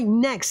right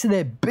next to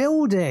their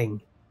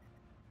building.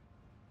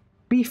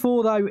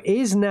 B4, though,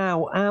 is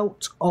now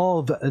out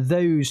of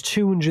those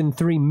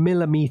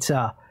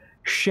 203mm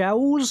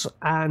shells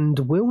and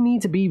will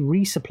need to be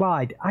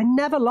resupplied. I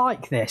never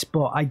like this,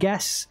 but I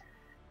guess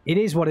it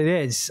is what it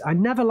is. I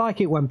never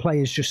like it when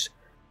players just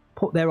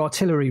put their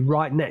artillery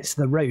right next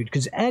to the road,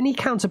 because any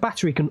counter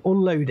battery can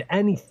unload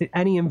any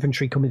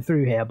infantry coming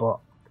through here. But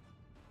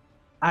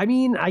I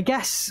mean, I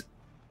guess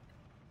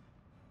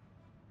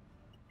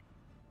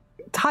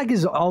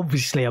Tiger's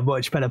obviously a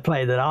much better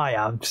player than I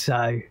am,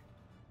 so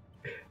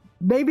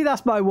maybe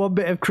that's my one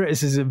bit of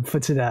criticism for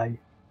today.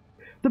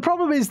 The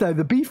problem is, though,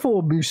 the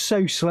B4 moves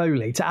so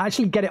slowly, to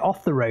actually get it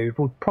off the road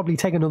will probably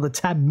take another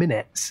 10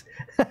 minutes.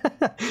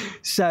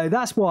 So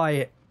that's why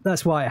it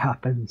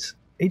happens.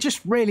 It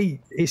just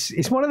really,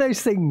 it's one of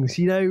those things,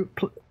 you know,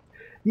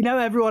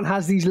 everyone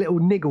has these little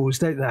niggles,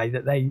 don't they,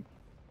 that they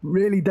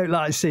really don't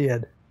like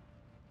seeing.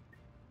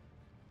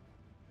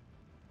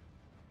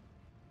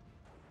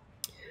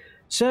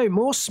 So,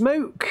 more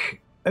smoke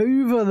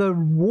over the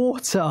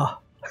water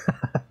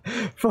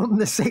from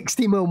the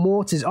 60mm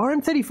mortars.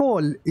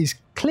 RM34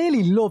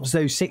 clearly loves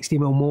those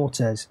 60mm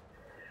mortars,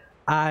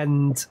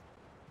 and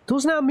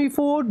does now move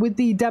forward with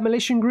the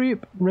demolition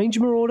group, range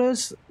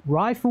marauders,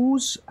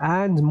 rifles,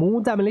 and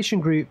more demolition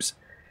groups.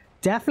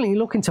 Definitely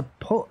looking to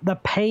put the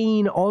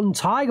pain on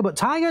Tiger, but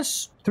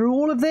Tiger's, through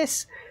all of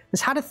this,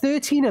 has had a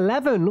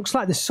 13-11. Looks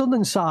like the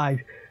southern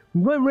side,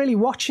 we weren't really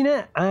watching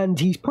it, and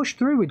he's pushed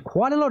through with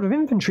quite a lot of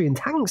infantry and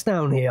tanks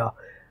down here.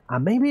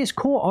 And maybe it's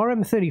caught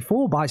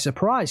RM34 by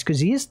surprise, because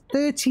he is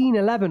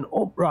 13-11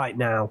 up right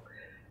now.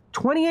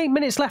 28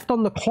 minutes left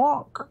on the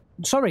clock.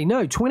 Sorry,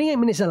 no, 28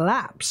 minutes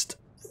elapsed.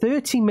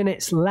 30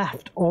 minutes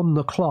left on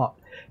the clock.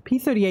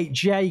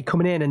 P-38J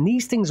coming in, and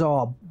these things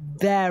are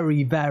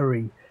very,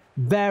 very,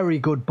 very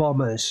good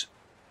bombers.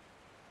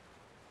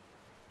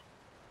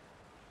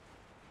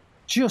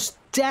 Just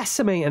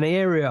decimate an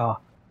area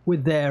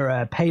with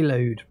their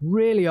payload.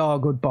 Really are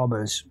good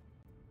bombers.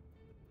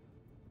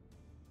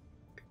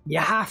 You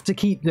have to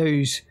keep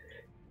those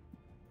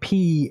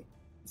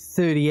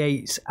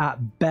P-38s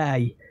at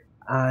bay.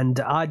 And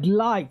I'd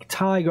like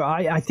Tiger,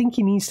 I think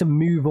he needs to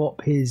move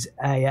up his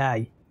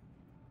AA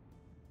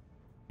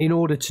in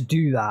order to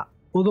do that.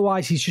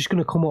 Otherwise, he's just going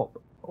to come up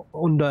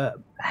under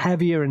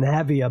heavier and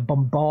heavier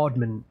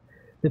bombardment.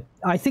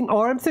 I think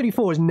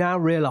RM34 has now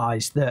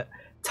realised that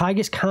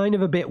Tiger's kind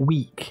of a bit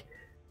weak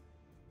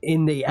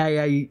in the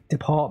AA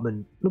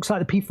department. Looks like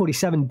the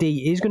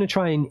P-47D is going to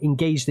try and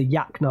engage the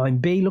Yak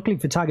 9B. Luckily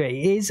for Tiger, it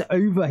is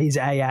over his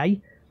AA.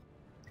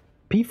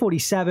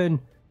 P-47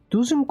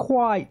 doesn't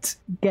quite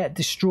get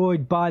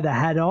destroyed by the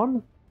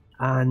head-on,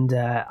 and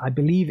I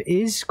believe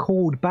is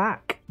called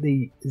back.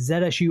 The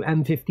ZSU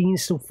M15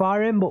 is still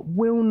firing, but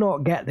will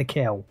not get the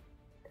kill.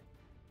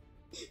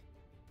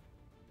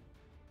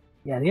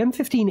 Yeah, the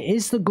M15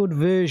 is the good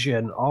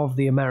version of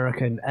the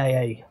American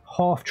AA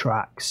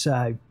half-track,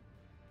 so...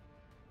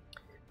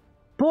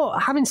 But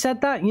having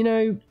said that, you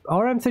know,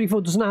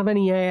 RM34 doesn't have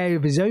any AA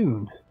of his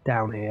own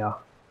down here.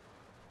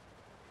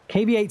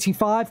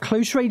 KV-85,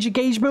 close range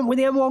engagement with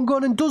the M1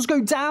 gun and does go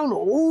down.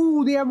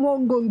 Oh, the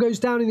M1 gun goes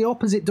down in the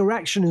opposite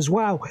direction as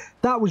well.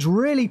 That was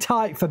really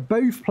tight for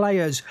both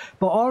players,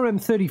 but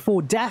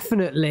RM34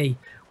 definitely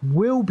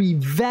will be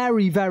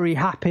very, very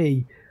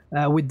happy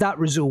with that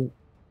result.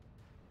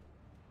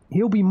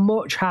 He'll be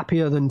much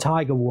happier than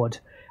Tiger would.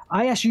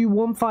 ISU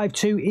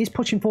 152 is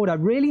pushing forward. I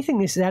really think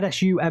this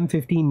ZSU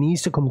M15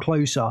 needs to come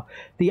closer.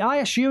 The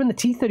ISU and the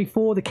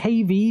T-34, the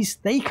KVs,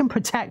 they can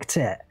protect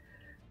it.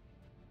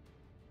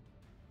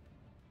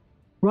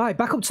 Right,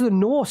 back up to the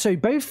north. So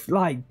both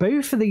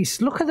of these,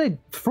 look at the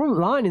front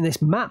line in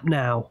this map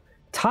now.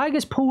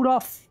 Tiger's pulled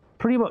off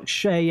pretty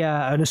much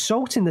an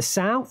assault in the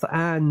south,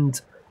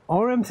 and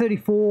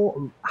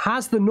RM34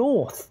 has the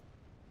north.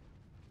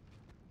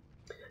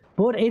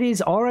 But it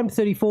is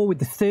RM34 with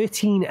the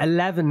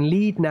 13-11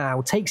 lead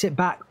now. Takes it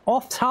back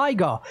off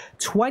Tiger.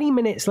 20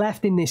 minutes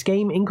left in this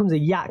game. In comes a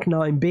Yak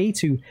 9B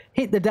to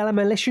hit the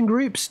demolition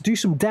groups. Do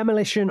some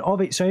demolition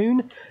of its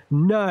own.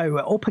 No,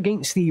 up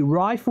against the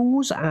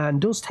rifles. And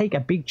does take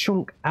a big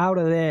chunk out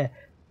of their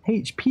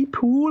HP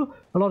pool.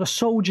 A lot of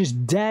soldiers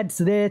dead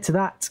there to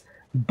that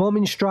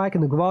bombing strike.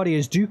 And the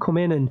Guardians do come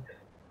in and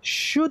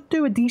should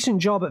do a decent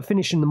job at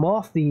finishing them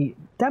off. The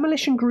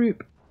demolition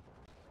group,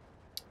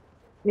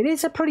 it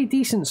is a pretty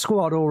decent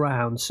squad all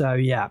round, so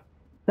yeah.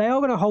 They are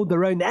going to hold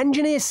their own. The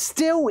engineers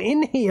still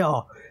in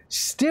here,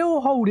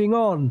 still holding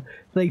on.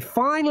 They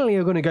finally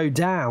are going to go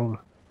down.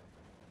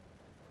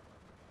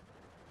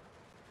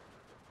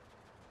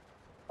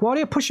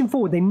 Guardia pushing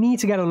forward. They need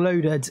to get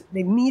unloaded.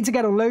 They need to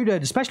get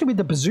unloaded, especially with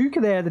the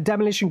bazooka there. The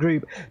demolition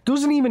group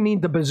doesn't even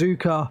need the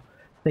bazooka.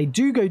 They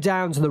do go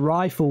down to the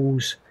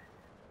rifles.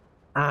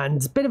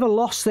 And a bit of a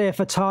loss there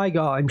for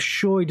Tiger. I'm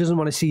sure he doesn't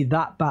want to see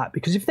that back,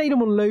 because if they'd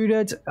have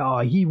unloaded,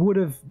 he would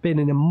have been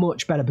in a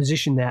much better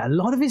position there. A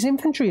lot of his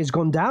infantry has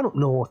gone down up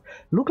north.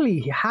 Luckily,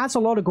 he has a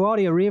lot of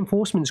Guardia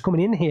reinforcements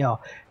coming in here.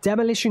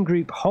 Demolition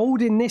Group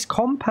holding this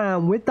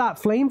compound with that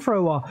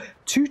flamethrower.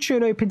 2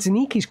 Cherno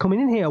Pizzanikis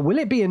coming in here. Will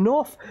it be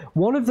enough?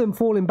 One of them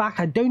falling back.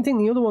 I don't think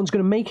the other one's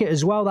going to make it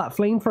as well. That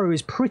flamethrower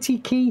is pretty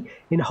key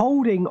in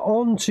holding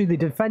on to the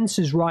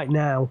defenses right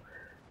now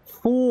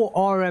for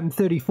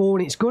RM34,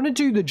 and it's going to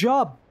do the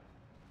job.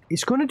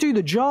 It's going to do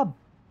the job.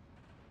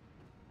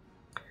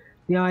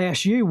 The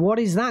ISU, what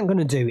is that going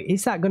to do?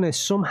 Is that going to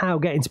somehow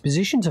get into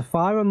position to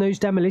fire on those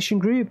Demolition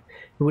Group?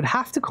 It would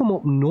have to come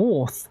up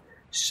north,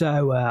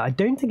 so I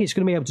don't think it's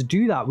going to be able to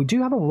do that. We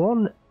do have a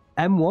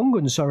M1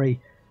 gun, sorry,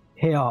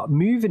 here,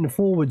 moving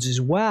forwards as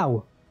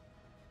well.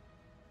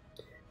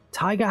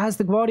 Tiger has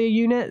the Guardia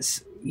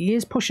units. He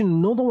is pushing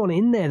another one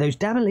in there, those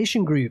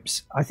Demolition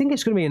Groups. I think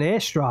it's going to be an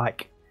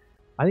airstrike.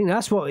 I think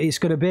that's what it's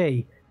going to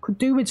be. Could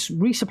do with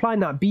resupplying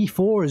that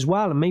B4 as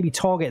well and maybe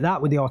target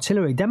that with the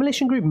artillery.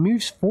 Demolition Group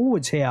moves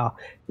forwards here.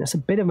 That's a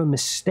bit of a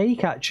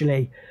mistake,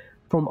 actually,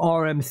 from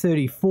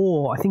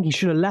RM34. I think he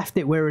should have left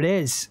it where it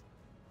is,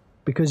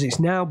 because it's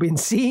now been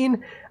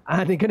seen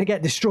and they're going to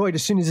get destroyed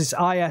as soon as this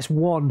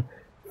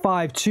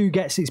IS-152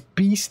 gets its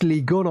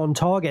beastly gun on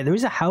target. There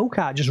is a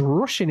Hellcat just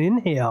rushing in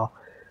here.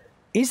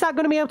 Is that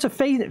going to be able to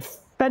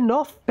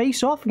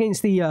face off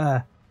against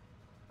the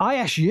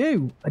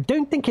ISU? I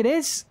don't think it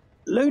is.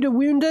 Load of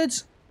wounded.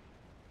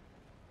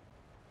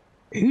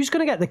 Who's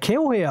going to get the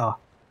kill here?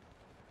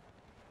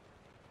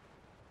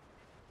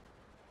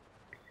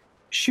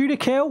 Shoot a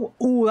kill.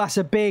 Oh, that's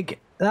a big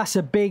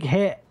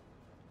hit.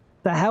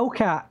 The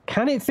Hellcat.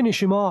 Can it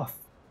finish him off?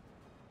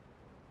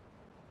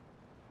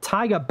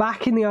 Tiger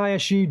back in the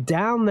ISU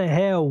down the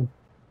hill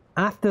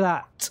after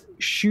that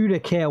shooter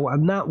kill,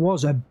 and that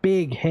was a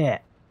big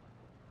hit.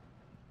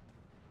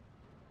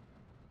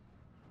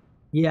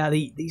 Yeah,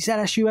 the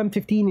ZSU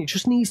M15, it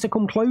just needs to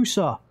come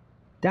closer.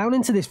 Down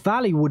into this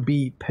valley would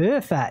be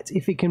perfect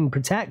if it can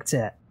protect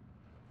it.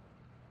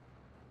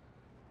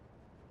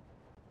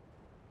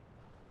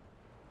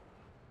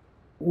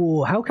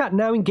 Oh, Hellcat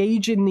now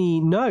engaging the...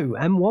 No,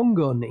 M1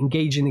 gun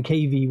engaging the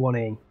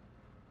KV-1A.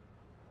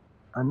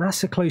 And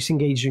that's a close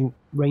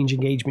range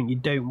engagement you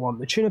don't want.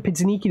 The Cherno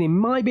Pizzanikis, they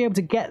might be able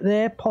to get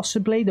there,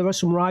 possibly. There are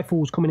some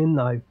rifles coming in,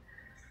 though.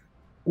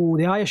 Oh,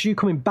 the ISU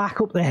coming back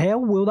up the hill.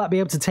 Will that be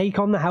able to take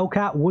on the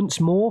Hellcat once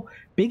more?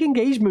 Big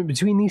engagement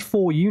between these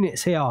 4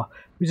 units here.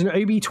 There's an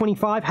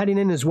OB-25 heading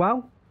in as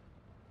well.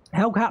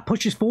 Hellcat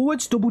pushes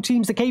forwards, double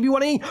teams the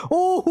KV-1E.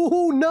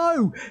 Oh,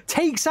 no!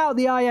 Takes out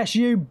the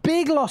ISU.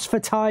 Big loss for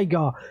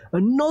Tiger.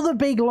 Another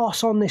big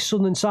loss on this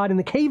southern side. And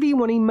the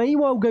KV-1E may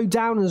well go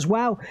down as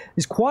well.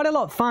 There's quite a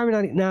lot firing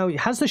at it now.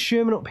 It has the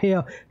Sherman up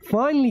here.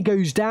 Finally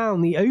goes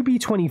down. The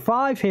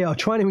OB-25 here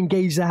trying to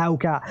engage the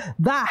Hellcat.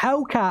 That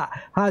Hellcat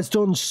has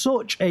done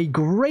such a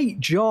great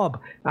job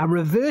and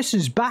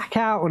reverses back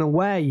out and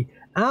away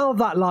out of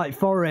that light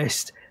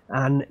forest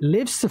and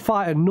lives to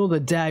fight another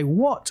day.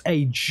 What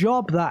a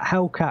job that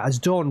Hellcat has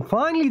done.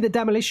 Finally, the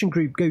Demolition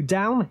Group go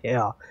down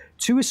here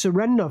to a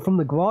surrender from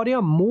the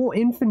Guardia. More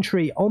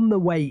infantry on the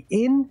way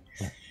in.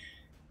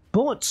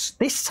 But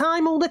this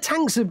time, all the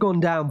tanks have gone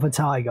down for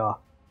Tiger.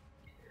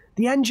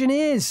 The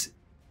engineers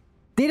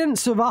didn't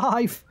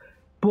survive,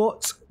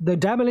 but the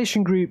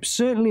Demolition Group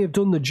certainly have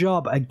done the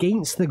job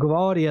against the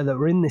Guardia that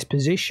were in this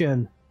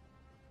position.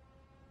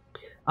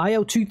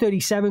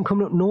 IL-237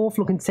 coming up north,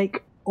 looking to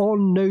take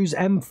on those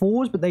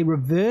M4s, but they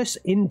reverse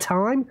in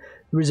time.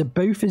 There is a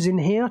Bofors in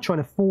here trying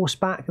to force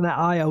back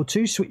that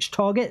IL-2, switch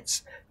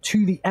targets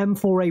to the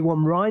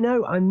M4A1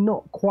 Rhino. I'm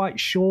not quite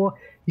sure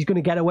he's going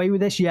to get away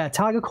with this. Yeah,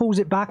 Tiger calls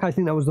it back. I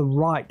think that was the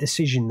right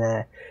decision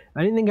there.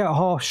 I didn't think at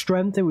half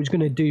strength it was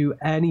going to do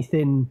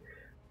anything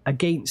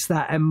against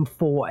that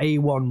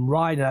M4A1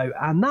 Rhino,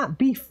 and that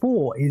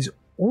B4 is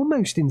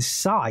almost in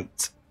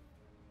sight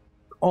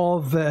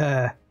of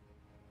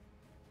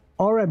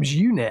RM's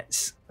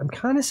units. I'm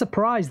kind of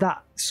surprised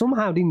that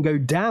somehow didn't go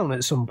down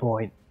at some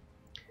point.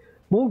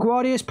 More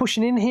Guardias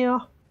pushing in here.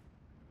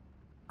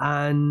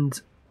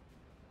 And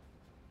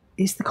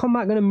is the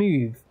combat going to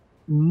move?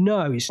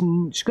 No, it's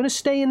going to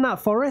stay in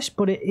that forest,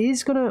 but it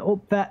is going to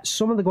upvet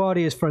some of the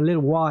Guardias for a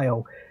little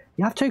while.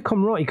 You have to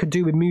come right, you could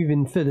do with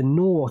moving further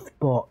north,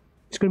 but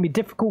it's going to be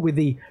difficult with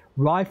the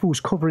rifles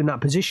covering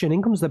that position.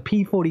 In comes the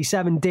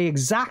P47D,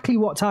 exactly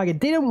what Tiger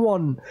didn't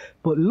want,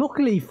 but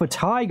luckily for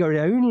Tiger, it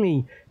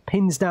only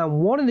pins down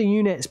one of the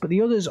units, but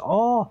the others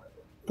are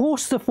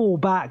forced to fall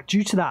back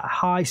due to that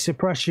high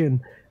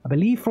suppression. I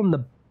believe from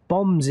the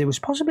bombs, it was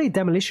possibly a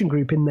Demolition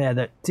Group in there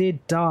that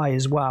did die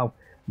as well.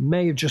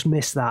 May have just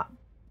missed that.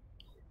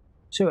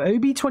 So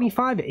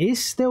OB-25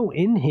 is still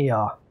in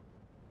here.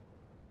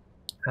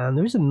 And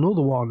there is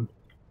another one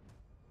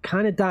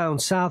kind of down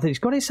south. It's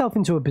got itself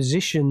into a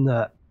position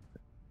that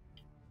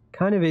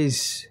kind of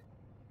is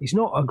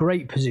not a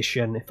great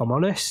position, if I'm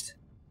honest.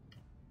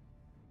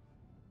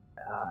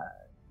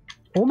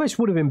 Almost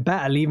would have been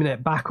better leaving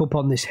it back up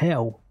on this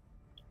hill.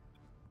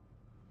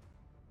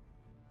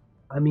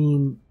 I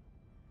mean,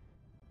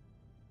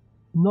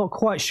 not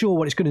quite sure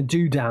what it's going to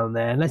do down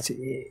there.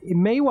 It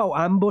may well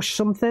ambush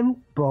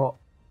something, but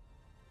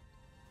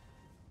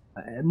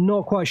I'm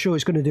not quite sure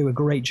it's going to do a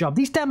great job.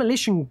 These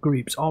demolition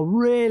groups are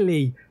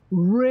really,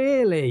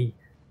 really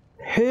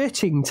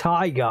hurting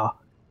Tiger.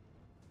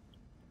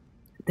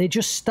 They're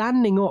just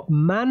standing up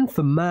man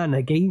for man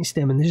against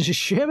him, and there's just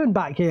Sherman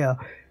back here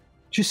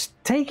just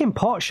taking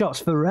pot shots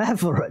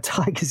forever at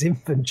Tiger's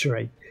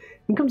infantry.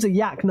 In comes a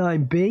Yak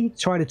 9B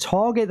trying to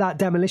target that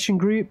demolition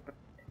group.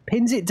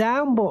 Pins it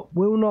down, but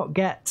will not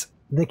get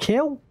the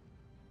kill.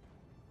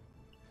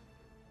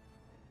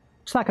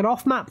 Looks like an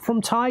off map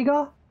from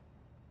Tiger.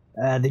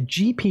 The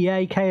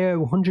GPA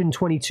KO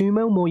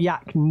 122mm, more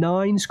Yak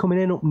 9s coming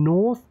in up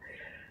north.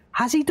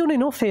 Has he done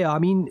enough here? I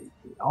mean,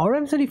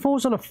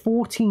 RM34's on a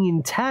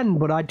 14-10,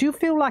 but I do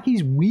feel like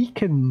he's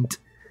weakened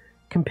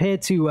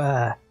compared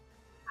to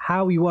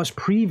how he was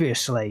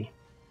previously.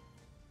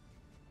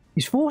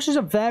 His forces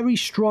are very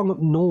strong up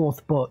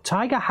north, but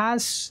Tiger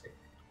has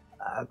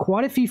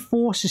quite a few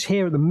forces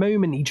here at the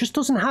moment. He just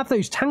doesn't have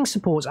those tank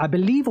supports. I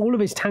believe all of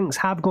his tanks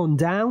have gone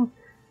down.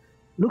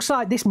 Looks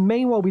like this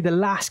may well be the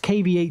last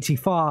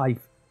KV-85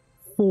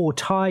 for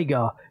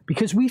Tiger,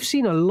 because we've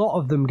seen a lot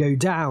of them go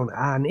down.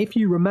 And if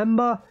you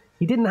remember,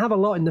 he didn't have a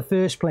lot in the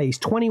first place,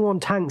 21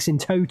 tanks in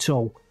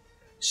total.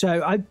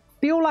 So I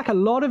feel like a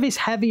lot of his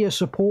heavier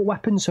support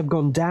weapons have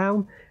gone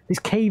down. This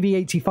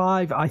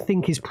KV-85, I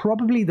think, is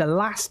probably the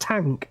last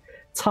tank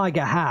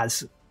Tiger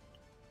has.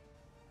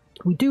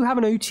 We do have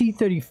an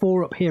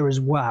OT-34 up here as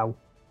well.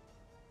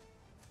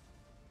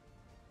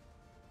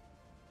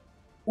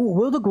 Ooh,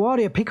 will the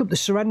Guardia pick up the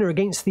surrender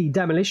against the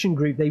demolition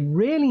group? They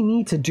really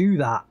need to do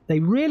that. They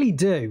really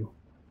do.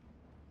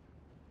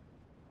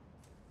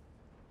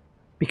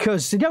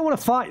 Because they don't want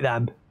to fight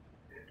them.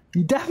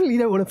 You definitely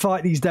don't want to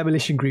fight these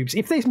demolition groups.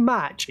 If this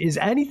match is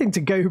anything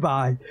to go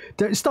by,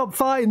 don't stop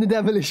fighting the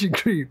demolition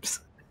groups.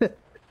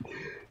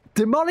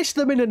 Demolish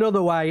them in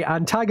another way,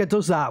 and Tiger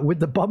does that with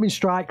the bombing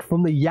strike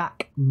from the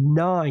Yak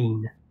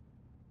 9.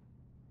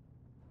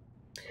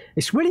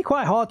 It's really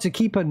quite hard to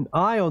keep an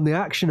eye on the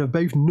action of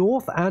both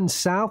north and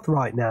south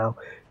right now.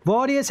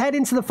 Guardians head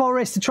into the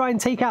forest to try and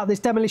take out this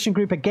demolition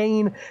group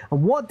again.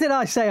 And what did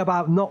I say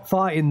about not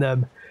fighting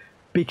them?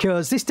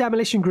 Because this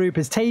demolition group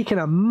has taken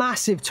a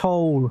massive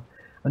toll.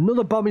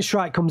 Another bombing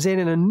strike comes in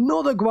and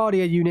another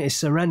Guardia unit is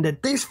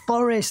surrendered. This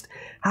forest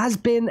has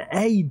been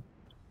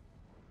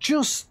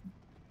just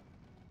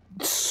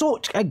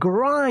such a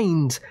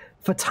grind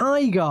for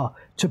Tiger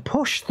to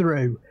push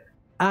through.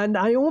 And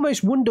I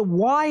almost wonder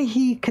why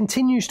he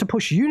continues to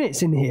push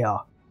units in here.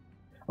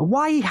 And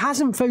why he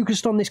hasn't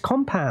focused on this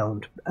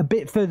compound a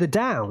bit further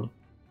down.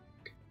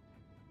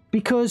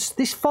 Because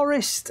this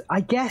forest, I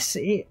guess,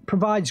 it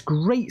provides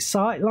great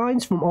sight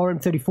lines from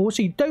RM34,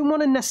 so you don't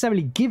want to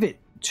necessarily give it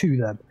to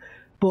them.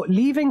 But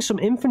leaving some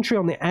infantry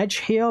on the edge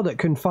here that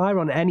can fire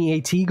on any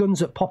AT guns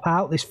that pop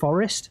out this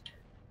forest,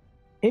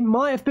 it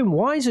might have been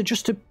wiser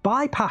just to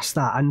bypass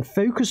that and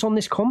focus on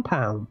this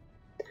compound.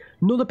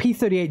 Another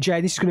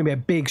P-38J, this is going to be a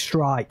big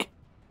strike.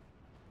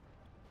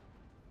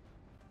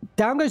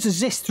 Down goes the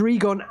ZIS 3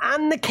 gun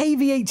and the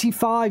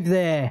KV-85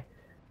 there.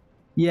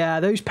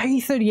 Yeah, those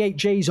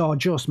P-38Js are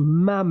just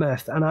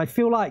mammoth, and I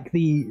feel like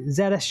the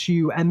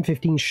ZSU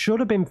M15 should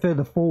have been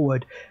further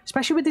forward,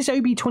 especially with this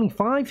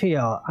OB-25 here.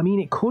 I mean,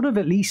 it could have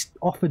at least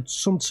offered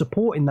some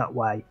support in that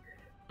way,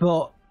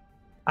 but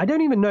I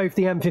don't even know if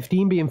the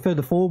M15 being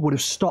further forward would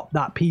have stopped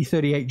that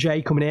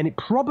P-38J coming in. It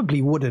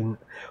probably wouldn't.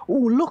 Oh,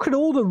 look at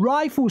all the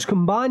rifles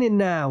combining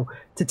now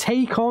to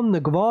take on the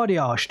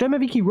Guardia.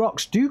 Sturmoviki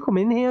Rocks do come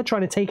in here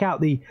trying to take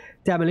out the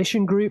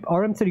demolition group.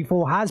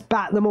 RM34 has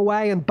bat them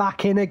away and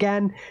back in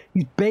again.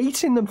 He's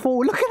baiting them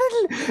forward. Look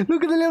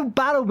at the little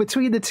battle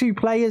between the two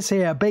players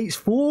here. Baits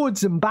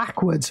forwards and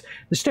backwards.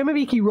 The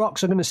Sturmoviki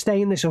Rocks are going to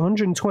stay in this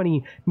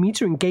 120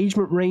 meter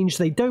engagement range.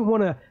 They don't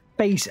want to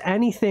face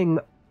anything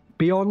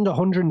beyond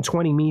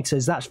 120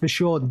 meters, that's for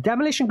sure. The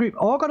demolition group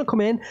are going to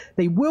come in.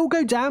 They will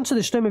go down to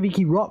the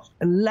Sturmoviki Rocks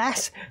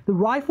unless the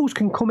rifles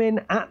can come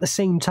in at the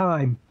same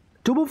time.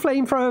 Double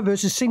flamethrower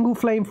versus single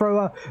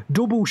flamethrower.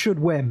 Double should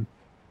win.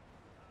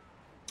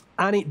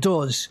 And it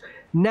does.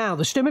 Now,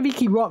 the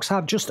Sturmoviki Rocks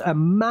have just a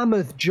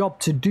mammoth job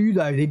to do,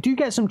 though. They do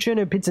get some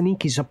Cherno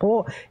Pizzaniki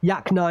support.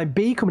 Yak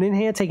 9B coming in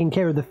here, taking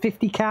care of the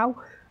 50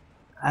 cal.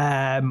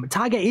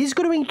 Tiger is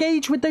going to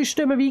engage with those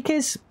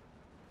Sturmovikis.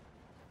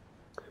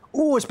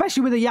 Oh,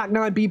 especially with the Yak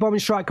 9B bombing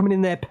strike coming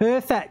in there.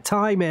 Perfect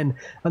timing.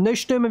 And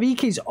those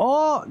Sturmovikis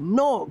are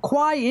not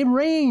quite in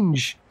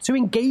range to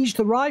engage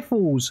the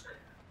rifles.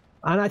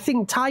 And I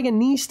think Tiger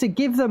needs to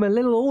give them a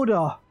little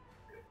order.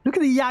 Look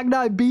at the Yak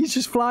 9Bs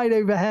just flying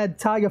overhead.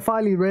 Tiger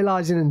finally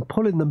realizing and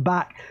pulling them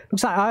back.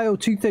 Looks like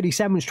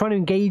IO-237 was trying to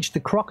engage the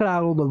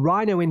Crocodile or the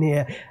Rhino in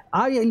here.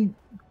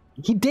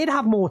 He did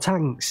have more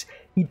tanks.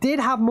 He did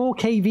have more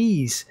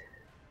KVs.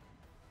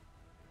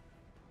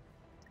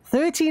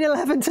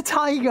 13-11 to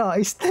Tiger.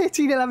 It's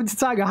 13-11 to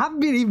Tiger. I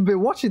haven't even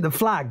been watching the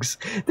flags.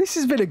 This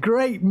has been a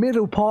great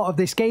middle part of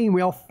this game.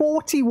 We are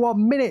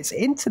 41 minutes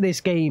into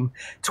this game.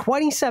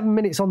 27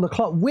 minutes on the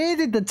clock. Where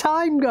did the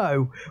time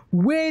go?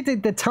 Where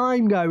did the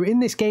time go in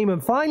this game?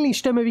 And finally,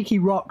 Sturmoviki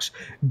Rocks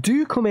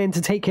do come in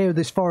to take care of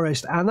this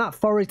forest. And that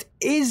forest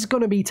is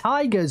going to be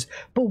Tiger's.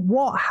 But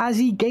what has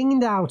he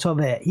gained out of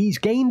it? He's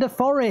gained a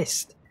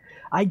forest.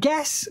 I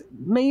guess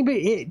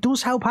maybe it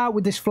does help out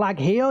with this flag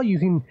here. You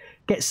can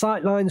get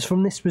sight lines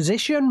from this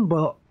position,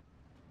 but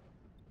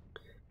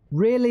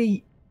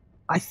really,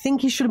 I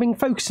think he should have been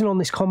focusing on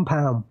this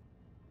compound.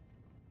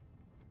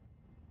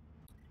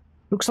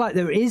 Looks like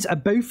there is a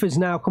Bofors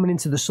now coming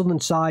into the southern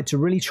side to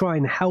really try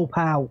and help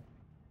out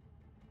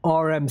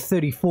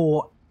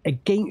RM34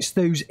 against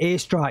those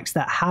airstrikes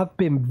that have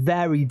been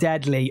very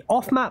deadly.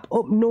 Off map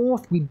up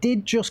north, we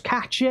did just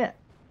catch it.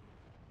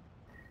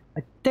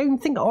 I don't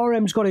think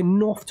RM's got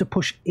enough to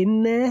push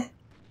in there.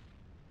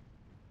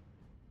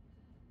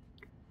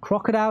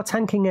 Crocodile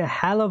tanking a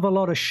hell of a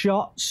lot of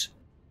shots.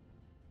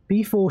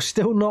 B4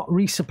 still not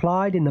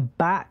resupplied in the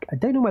back. I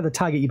don't know whether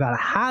Tiger Ebal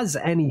has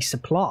any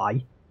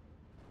supply.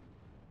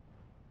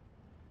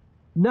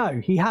 No,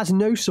 he has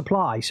no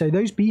supply. So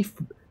those the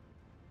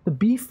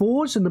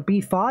B4s and the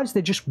B5s,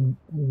 they're just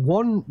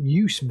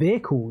one-use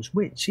vehicles,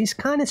 which is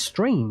kind of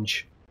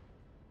strange.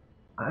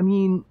 I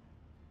mean...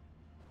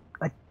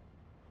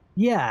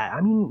 yeah,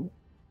 I mean,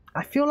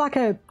 I feel like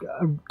a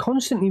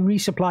constantly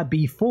resupplied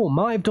B4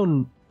 might have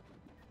done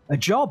a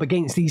job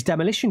against these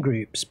demolition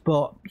groups,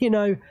 but, you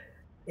know,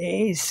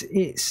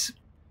 it's...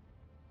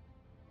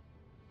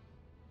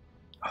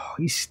 oh,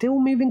 he's still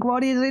moving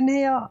Guardians in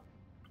here.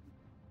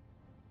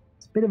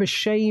 It's a bit of a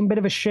shame,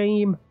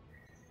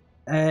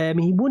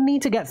 He would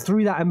need to get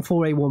through that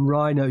M4A1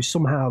 Rhino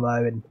somehow,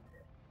 though, and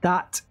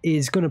that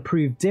is going to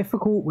prove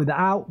difficult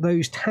without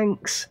those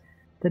tanks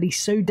that he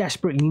so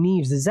desperately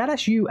needs. The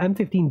ZSU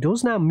M15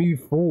 does now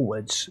move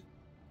forwards.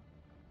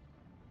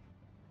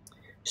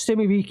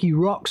 Sturmoviki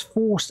Rocks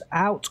forced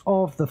out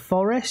of the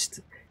forest.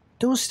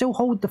 Does still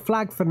hold the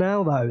flag for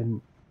now,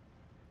 though.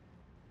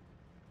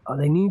 And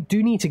they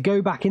do need to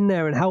go back in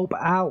there and help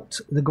out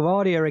the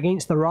Guardia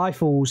against the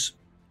rifles.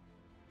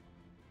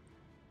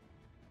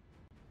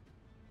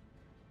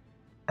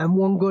 And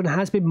one gun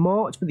has been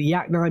marked, but the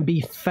Yak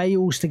 9B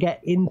fails to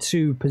get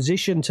into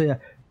position to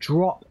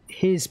drop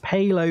his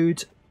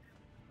payload,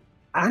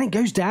 and it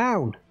goes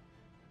down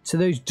to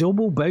those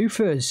double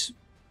Bofors.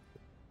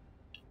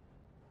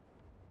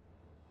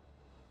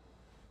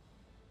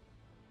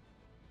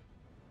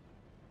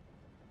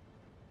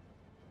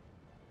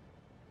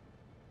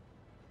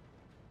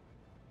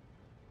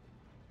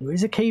 There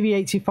is a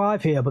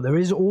KV-85 here, but there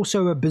is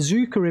also a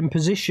bazooka in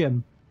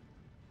position.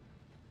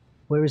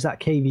 Where is that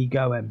KV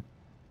going?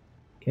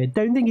 Okay, I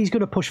don't think he's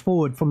going to push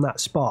forward from that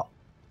spot.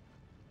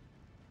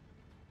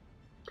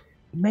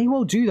 He may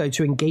well do, though,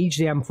 to engage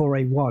the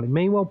M4A1. He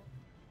may well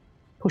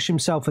push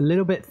himself a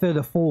little bit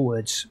further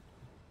forwards.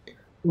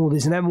 Oh,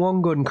 there's an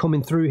M1 gun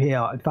coming through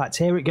here. In fact,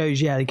 here it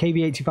goes. Yeah, the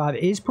KV-85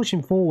 is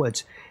pushing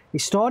forwards.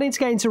 He's starting to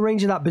get into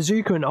range of that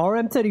bazooka, and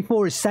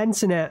RM34 is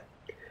sensing it.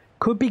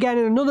 Could be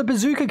getting another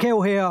bazooka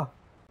kill here.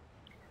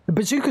 The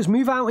bazookas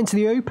move out into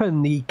the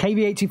open. The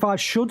KV-85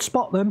 should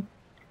spot them.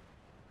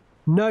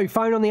 No,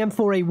 firing on the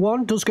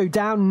M4A1 does go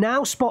down.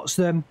 Now spots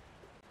them.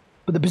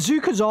 But the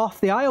bazooka's off,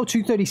 the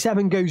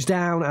IL-237 goes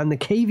down, and the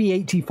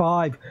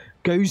KV-85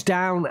 goes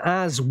down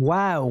as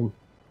well.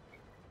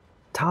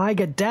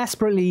 Tiger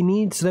desperately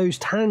needs those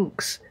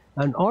tanks,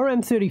 and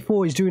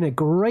RM34 is doing a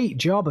great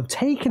job of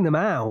taking them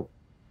out.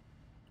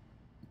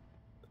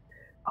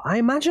 I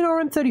imagine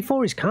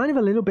RM34 is kind of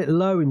a little bit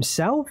low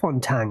himself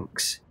on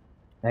tanks.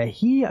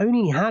 He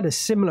only had a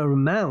similar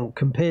amount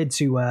compared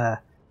to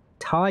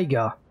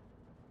Tiger.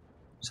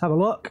 Let's have a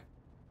look.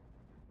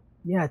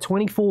 Yeah,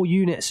 24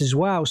 units as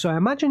well. So I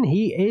imagine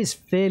he is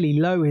fairly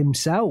low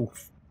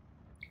himself.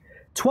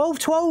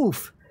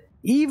 12-12.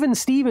 Even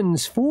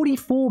Stevens,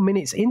 44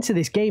 minutes into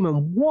this game.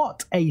 And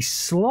what a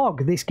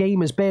slog this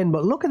game has been.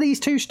 But look at these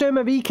two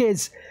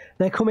Sturmovikis.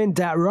 They're coming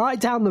right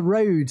down the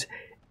road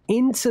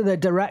into the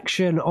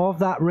direction of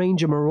that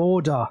Ranger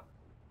Marauder.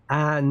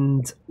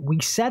 And we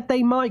said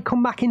they might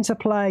come back into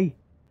play.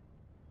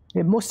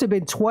 It must have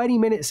been 20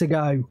 minutes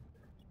ago.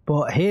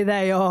 But here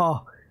they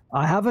are.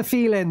 I have a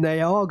feeling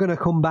they are going to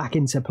come back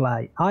into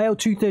play.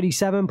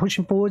 IL-237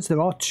 pushing forwards. There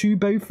are two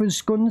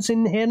Bofors guns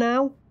in here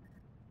now.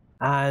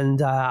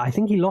 And I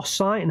think he lost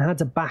sight and had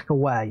to back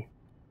away.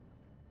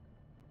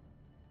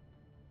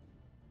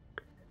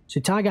 So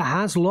Tiger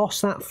has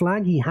lost that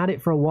flag. He had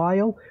it for a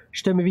while.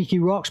 Sturmoviki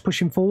Rocks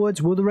pushing forwards.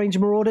 Will the Ranger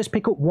Marauders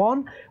pick up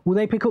one? Will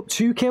they pick up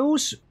 2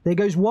 kills? There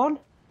goes one.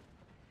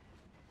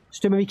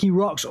 Sturmoviki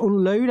Rocks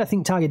unload. I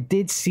think Tiger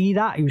did see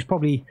that. He was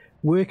probably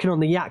working on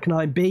the Yak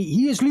 9B.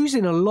 He is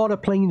losing a lot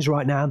of planes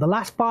right now. The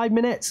last 5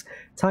 minutes,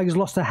 Tiger's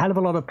lost a hell of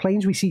a lot of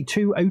planes. We see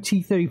 2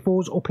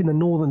 OT-34s up in the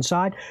northern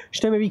side.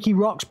 Sturmoviki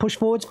Rocks push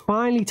forwards,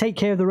 finally take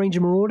care of the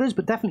Ranger Marauders,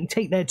 but definitely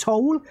take their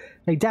toll.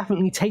 They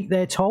definitely take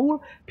their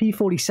toll.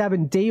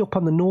 P-47D up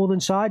on the northern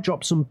side,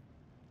 drop some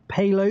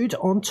payload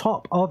on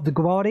top of the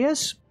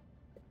Guardias.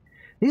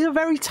 This is a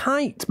very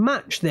tight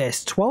match,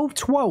 this.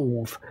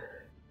 12-12.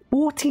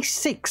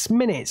 46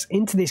 minutes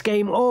into this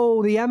game.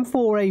 Oh, the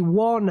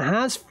M4A1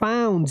 has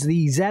found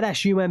the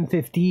ZSU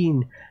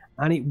M15,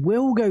 and it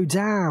will go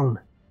down.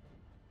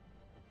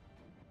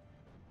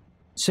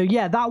 So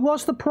yeah, that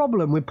was the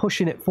problem with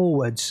pushing it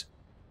forwards.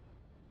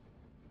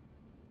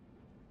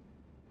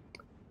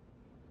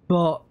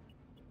 But,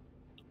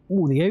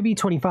 oh, the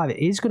OB25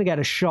 is going to get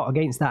a shot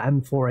against that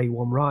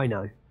M4A1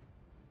 Rhino.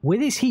 With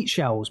his heat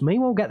shells, may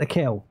well get the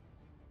kill.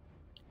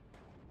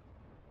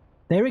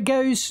 There it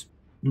goes.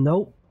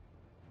 Nope.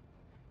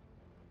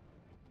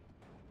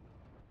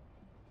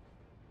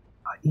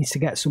 Needs to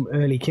get some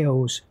early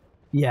kills.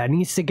 Yeah,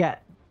 needs to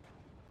get...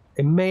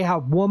 It may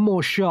have one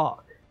more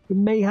shot. It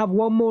may have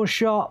one more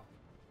shot.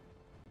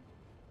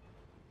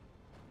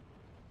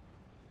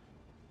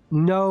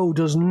 No,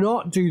 does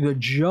not do the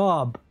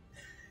job.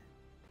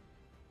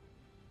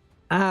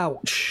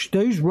 Ouch.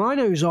 Those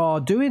Rhinos are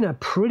doing a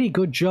pretty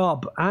good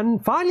job.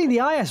 And finally the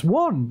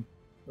IS-1.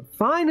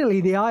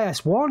 Finally the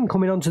IS-1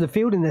 coming onto the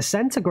field in the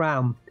centre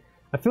ground.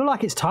 I feel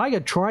like it's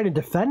Tiger trying to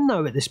defend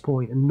though at this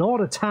point and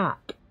not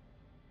attack.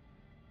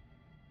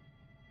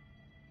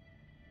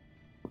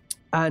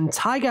 And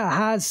Tiger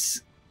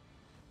has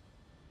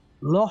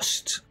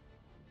lost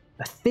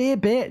a fair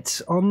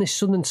bit on this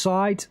southern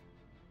side.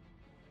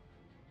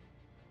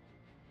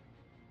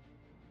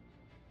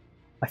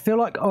 I feel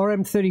like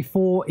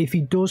RM34, if he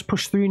does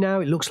push through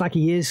now, it looks like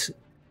he is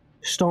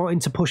starting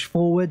to push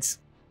forwards.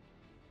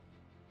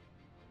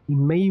 He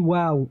may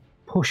well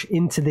push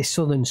into this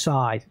southern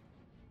side.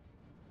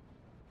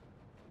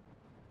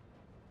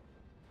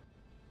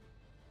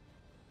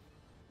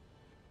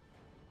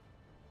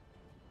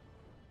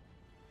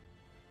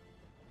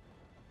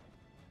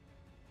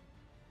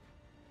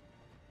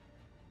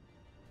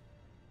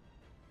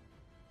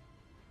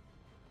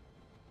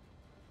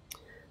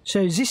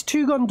 So this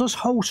two-gun does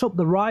hold up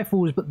the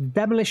rifles, but the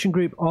demolition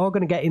group are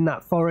going to get in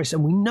that forest,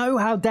 and we know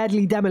how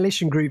deadly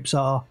demolition groups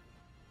are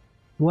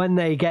when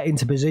they get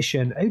into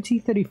position.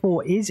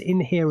 OT-34 is in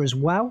here as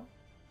well.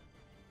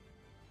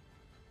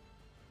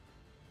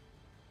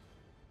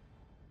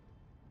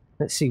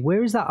 Let's see,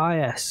 where is that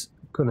IS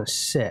going to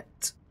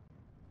sit?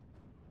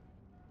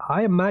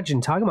 I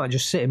imagine Tiger might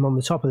just sit him on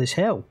the top of this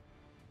hill.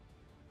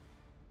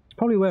 It's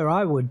probably where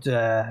I would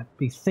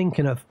be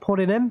thinking of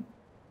putting him.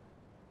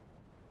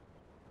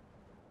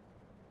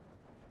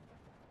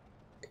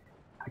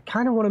 I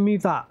kind of want to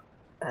move that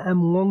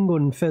M1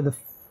 gun further,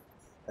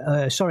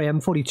 sorry,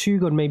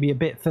 M42 gun maybe a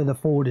bit further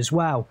forward as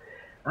well.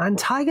 And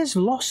Tiger's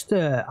lost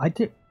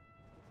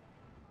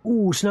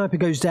Ooh, sniper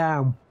goes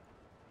down.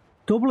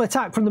 Double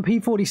attack from the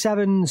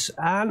P47s,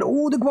 and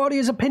all the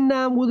Guardias are pinned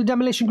down. Will the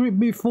demolition group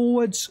move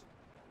forwards?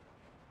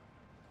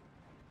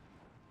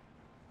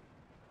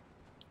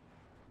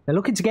 They're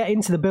looking to get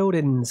into the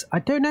buildings. I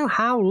don't know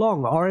how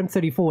long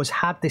RM34 has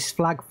had this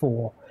flag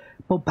for,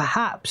 but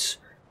perhaps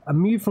a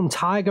move from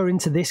Tiger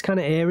into this kind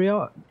of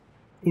area,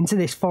 into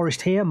this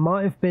forest here,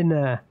 might have been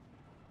a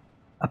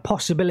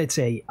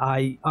possibility.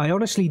 I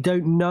honestly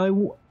don't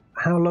know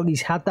how long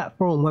he's had that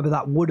for and whether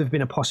that would have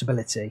been a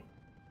possibility.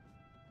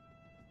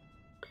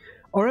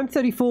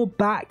 RM34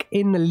 back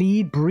in the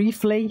lead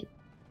briefly.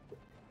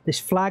 This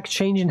flag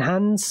changing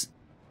hands.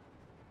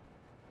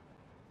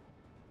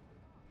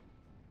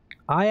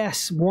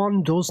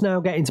 IS-1 does now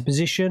get into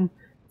position.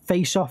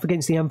 Face off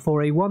against the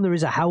M4A1. There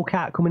is a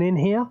Hellcat coming in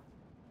here.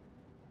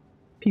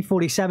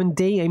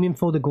 P47D aiming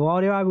for the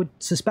Guardia, I would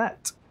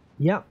suspect.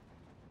 Yep.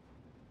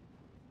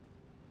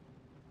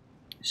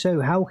 So,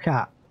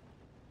 Hellcat.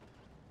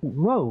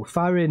 Whoa,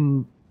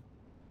 firing.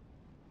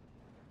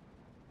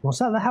 Was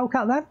that the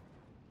Hellcat then?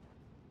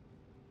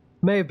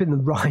 May have been the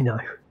Rhino.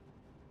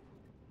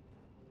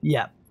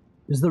 Yep,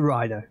 it was the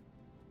Rhino.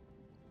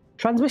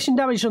 Transmission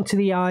damage onto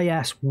the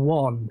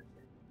IS-1.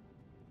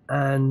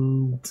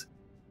 And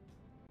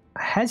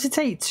I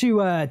hesitate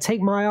to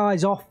take my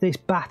eyes off this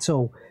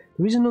battle.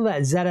 There is another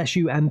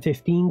ZSU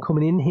M15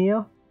 coming in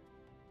here.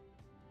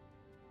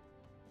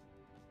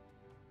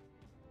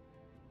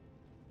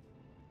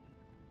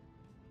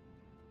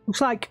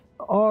 Looks like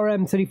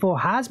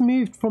RM34 has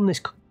moved from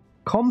this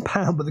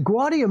compound, but the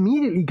Guardia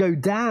immediately go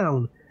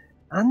down.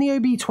 And the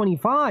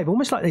OB25,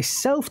 almost like they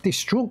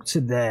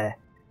self-destructed there.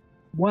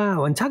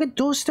 Wow, and Tiger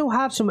does still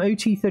have some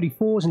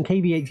OT-34s and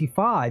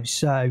KV-85s,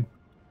 so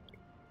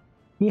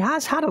he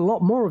has had a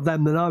lot more of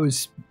them than I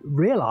was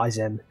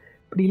realising.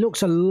 But he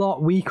looks a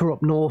lot weaker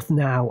up north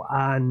now,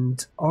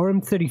 and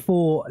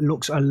RM34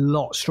 looks a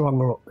lot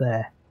stronger up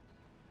there.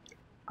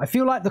 I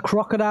feel like the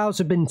crocodiles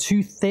have been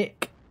too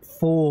thick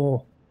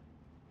for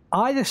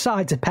either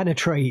side to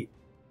penetrate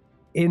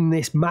in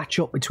this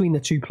matchup between the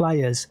two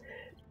players.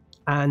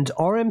 And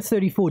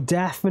RM34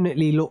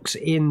 definitely looks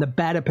in the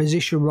better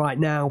position right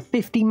now.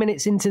 50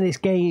 minutes into this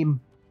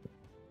game.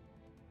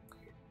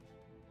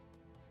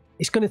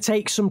 It's going to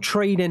take some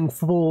trading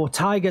for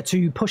Tiger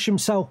to push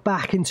himself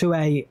back into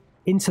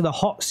the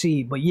hot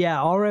seat. But yeah,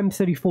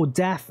 RM34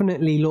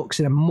 definitely looks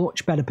in a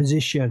much better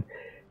position.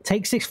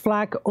 Takes this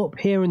flag up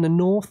here in the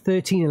north,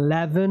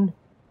 1311.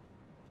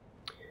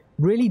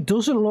 Really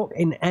doesn't look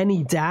in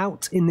any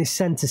doubt in this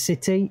center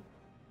city.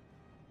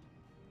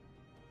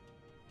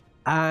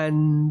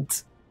 And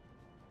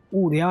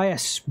oh, the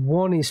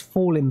IS-1 is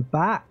falling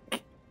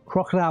back.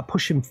 Crocodile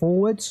pushing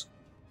forwards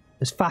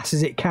as fast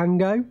as it can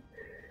go.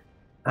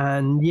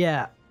 And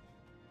yeah,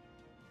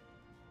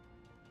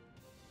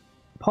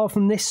 apart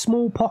from this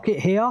small pocket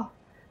here,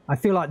 I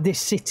feel like this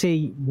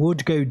city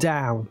would go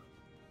down.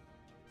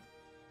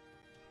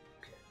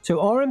 So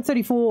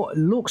RM34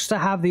 looks to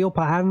have the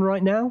upper hand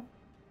right now.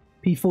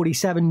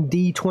 P47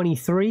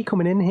 D23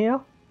 coming in here.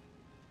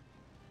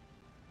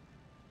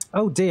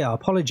 Oh dear,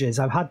 apologies.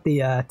 I've had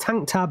the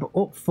tank tab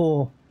up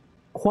for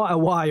quite a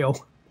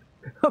while.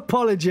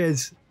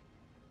 Apologies.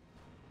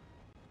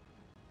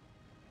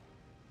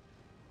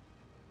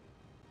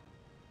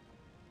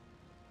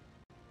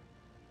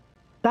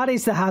 That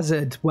is the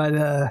hazard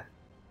where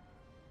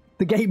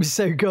the game is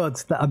so good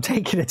that I'm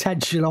taking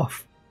attention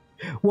off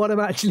what I'm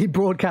actually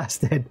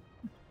broadcasting.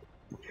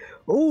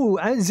 Oh,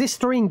 is this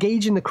 3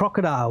 engaging the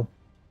crocodile?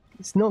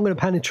 It's not going to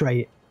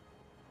penetrate.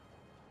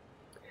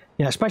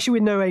 Yeah, especially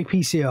with no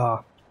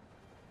APCR.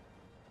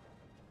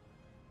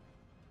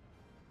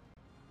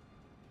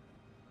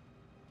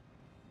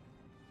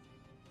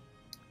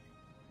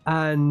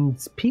 And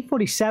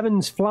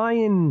P47's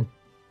flying.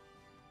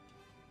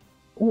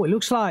 Oh, it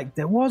looks like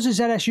there was a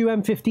ZSU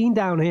M15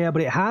 down here,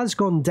 but it has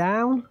gone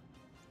down.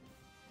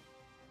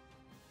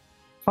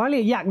 Finally,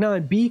 a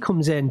Yak-9B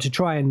comes in to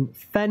try and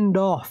fend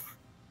off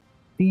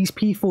these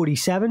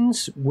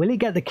P47s. Will it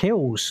get the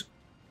kills?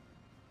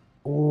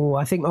 Oh,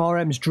 I think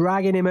RM's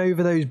dragging him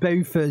over those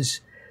Bofors,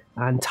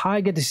 and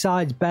Tiger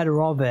decides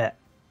better of it.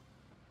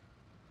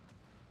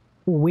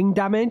 Oh, wing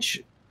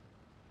damage.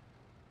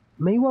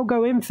 May well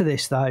go in for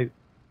this, though.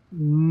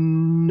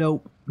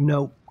 Nope,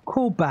 nope.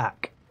 Call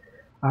back.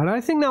 And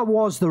I think that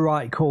was the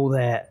right call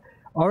there.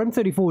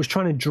 RM34 was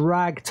trying to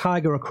drag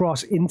Tiger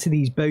across into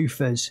these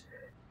Bofors,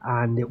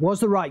 and it was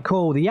the right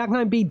call. The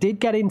Yak-9B did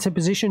get into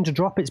position to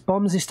drop its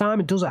bombs this time.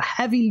 It does a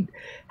heavy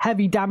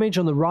damage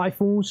on the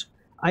rifles.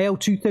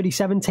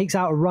 IL-237 takes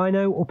out a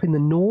Rhino up in the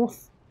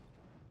north.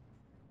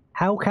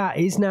 Hellcat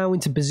is now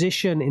into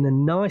position in a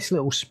nice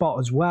little spot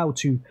as well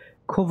to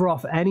cover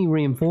off any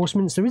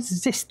reinforcements. There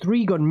is this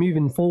 3-gun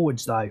moving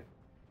forwards, though.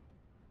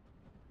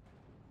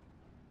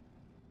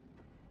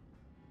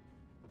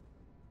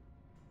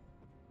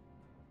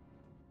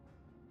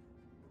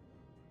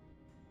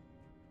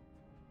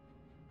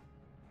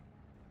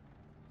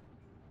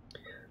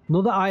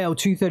 Another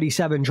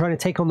IL-237 trying to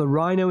take on the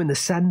Rhino in the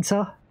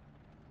center.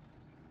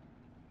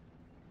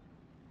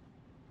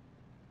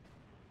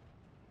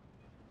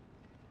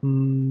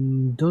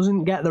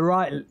 Doesn't get the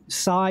right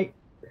sight.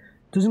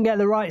 Doesn't get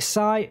the right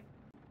sight.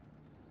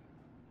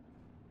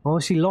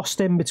 Obviously lost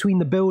him between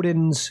the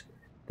buildings,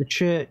 the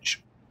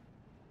church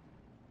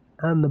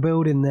and the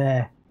building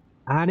there.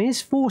 And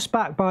is forced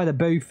back by the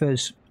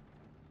Bofors.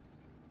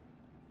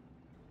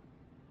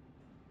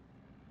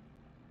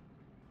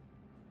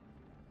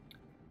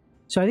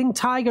 So I think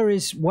Tiger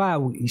is,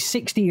 wow, he's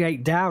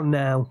 68 down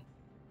now.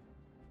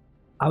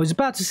 I was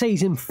about to say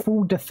he's in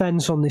full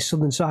defense on this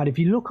southern side. If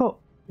you look up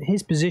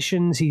his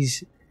positions,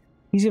 he's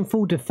in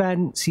full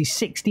defense. He's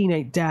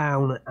 16-8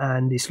 down,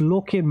 and it's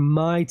looking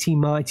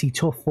mighty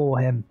tough for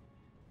him.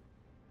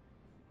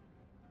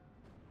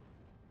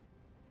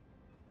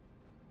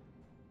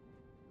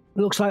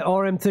 Looks like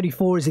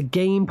RM34 is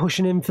again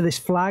pushing in for this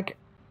flag.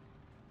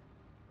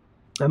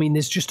 I mean,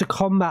 there's just a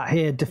combat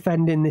here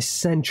defending this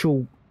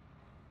central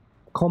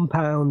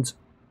compound.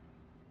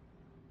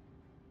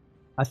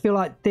 I feel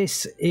like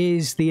this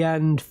is the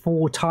end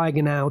for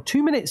Tiger now.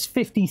 2 minutes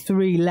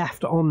 53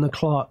 left on the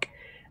clock,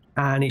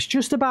 and it's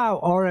just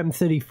about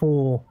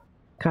RM34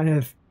 kind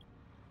of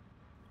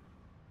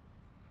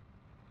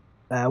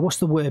what's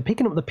the word,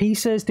 picking up the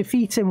pieces,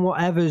 defeating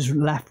whatever's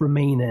left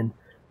remaining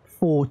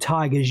for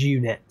Tiger's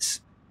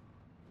units.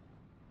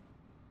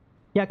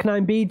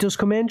 Yak-9B does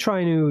come in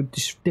trying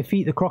to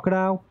defeat the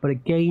crocodile, but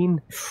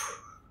again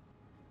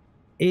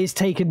is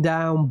taken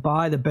down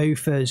by the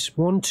Bofors.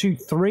 1, 2,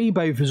 3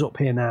 Bofors up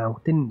here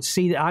now. Didn't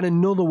see that. And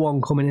another one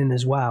coming in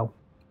as well.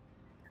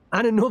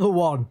 And another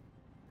one.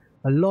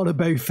 A lot of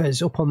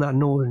Bofors up on that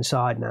northern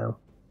side now.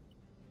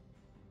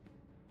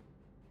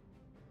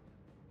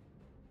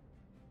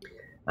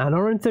 And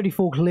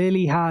RM34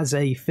 clearly has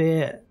a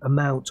fair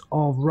amount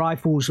of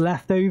rifles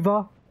left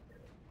over.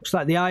 Looks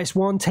like the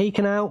IS-1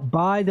 taken out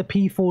by the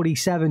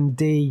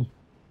P47D.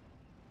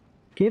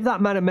 Give that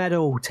man a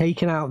medal,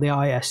 taking out the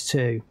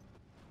IS-2.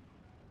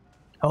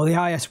 Oh, the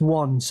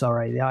IS-1,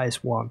 sorry, the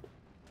IS-1.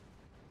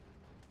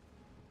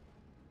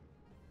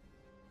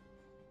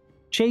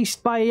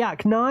 Chased by a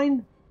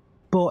Yak-9,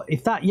 but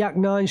if that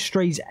Yak-9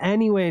 strays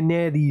anywhere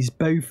near these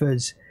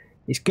Bofors,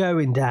 it's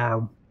going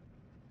down.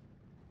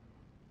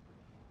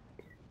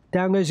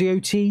 Down goes the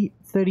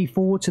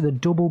OT-34 to the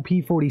double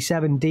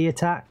P47D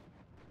attack.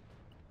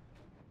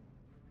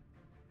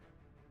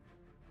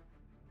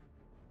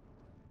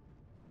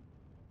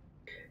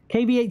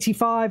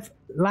 KV-85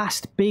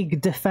 last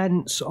big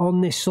defense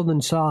on this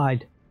southern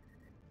side.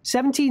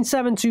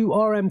 17-7 to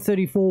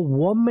RM34,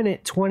 1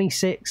 minute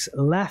 26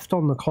 left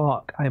on the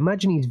clock. I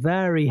imagine he's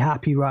very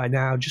happy right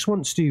now. Just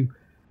wants to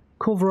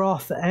cover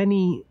off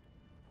any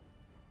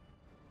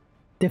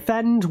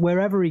defend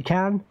wherever he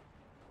can.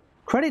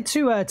 Credit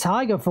to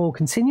Tiger for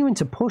continuing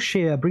to push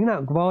here, bringing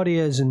out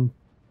Guardias and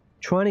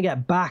trying to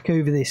get back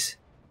over this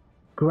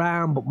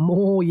ground, but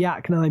more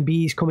Yak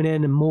 9Bs coming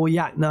in and more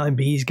Yak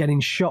 9Bs getting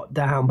shot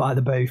down by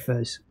the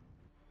Bofors.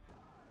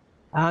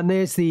 And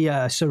there's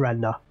the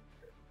surrender.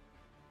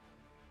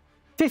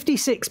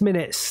 56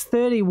 minutes,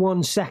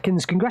 31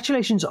 seconds.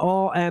 Congratulations,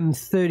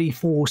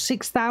 RM34.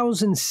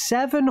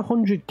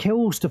 6,700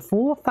 kills to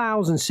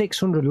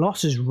 4,600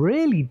 losses.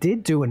 Really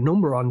did do a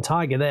number on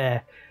Tiger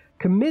there.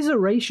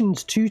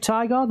 Commiserations to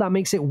Tiger. That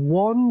makes it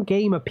 1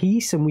 game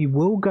apiece, and we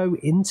will go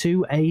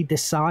into a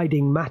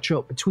deciding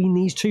matchup between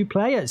these two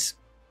players.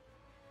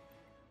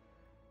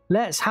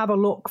 Let's have a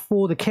look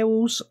for the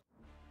kills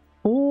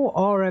for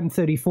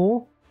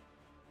RM34.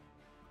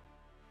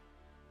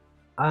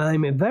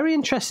 I'm very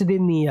interested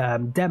in the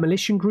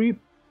demolition group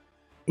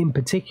in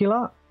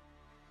particular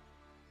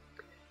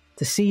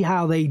to see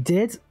how they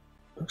did.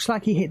 Looks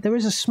like he hit. There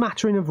is a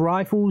smattering of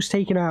rifles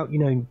taking out, you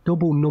know,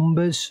 double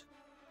numbers.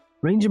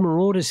 Ranger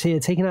Marauders here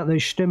taking out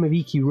those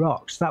Sturmoviki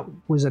rocks. That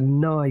was a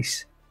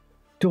nice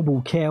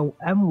double kill.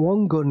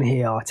 M1 gun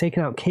here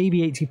taking out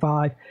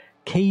KV-85,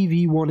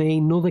 KV-1A,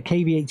 another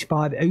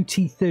KV-85,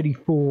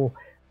 OT-34,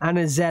 and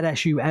a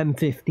ZSU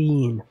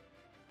M15.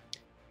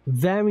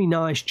 Very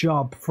nice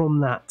job from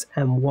that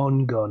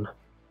M1 gun.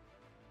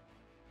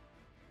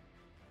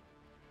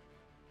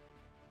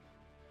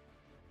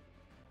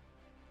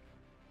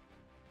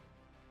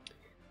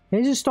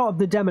 Here's the start of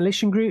the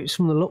demolition groups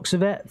from the looks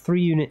of it.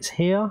 3 units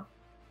here.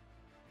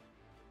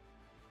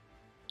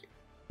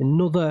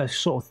 Another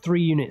sort of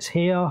 3 units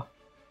here.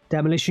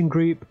 Demolition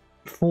group,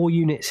 4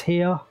 units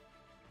here.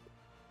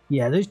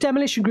 Yeah, those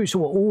demolition groups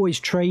were always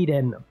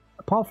trading,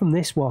 apart from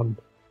this one.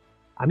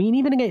 I mean,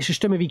 even against the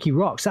Sturmoviki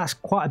rocks, that's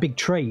quite a big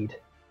trade.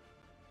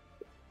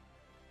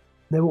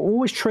 They were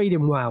always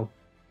trading well.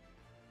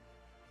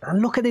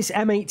 And look at this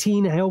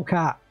M18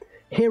 Hellcat.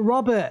 Here,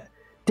 Robert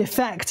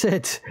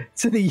defected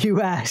to the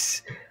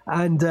US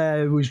and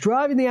was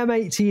driving the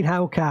M18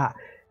 Hellcat.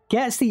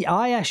 Gets the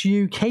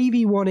ISU,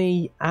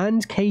 KV-1E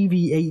and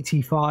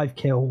KV-85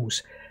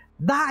 kills.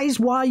 That is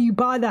why you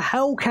buy the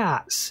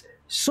Hellcats.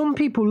 Some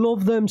people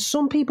love them,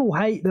 some people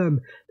hate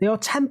them. They are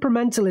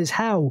temperamental as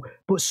hell,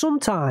 but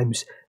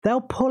sometimes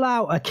they'll pull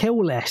out a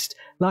kill list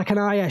like an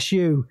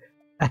ISU,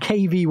 a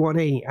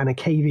KV-1E and a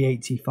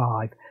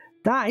KV-85.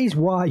 That is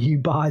why you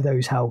buy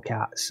those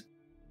Hellcats.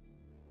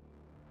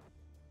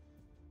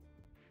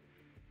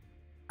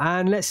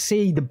 And let's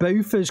see, the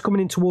Bofors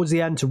coming in towards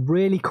the end to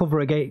really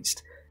cover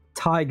against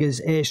Tiger's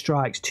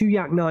airstrikes. 2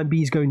 Yak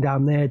 9Bs going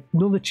down there,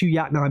 another 2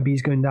 Yak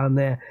 9Bs going down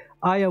there,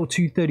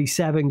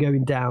 IL-237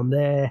 going down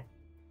there,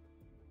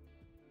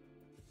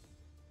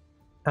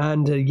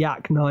 and a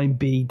Yak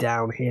 9B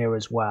down here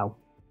as well.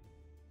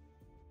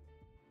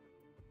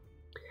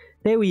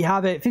 There we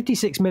have it,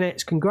 56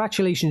 minutes.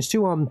 Congratulations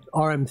to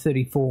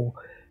RM34.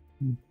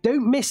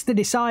 Don't miss the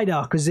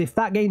decider, because if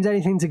that game's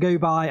anything to go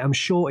by, I'm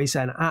sure it's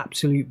an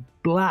absolute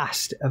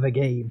blast of a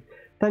game.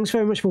 Thanks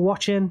very much for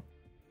watching.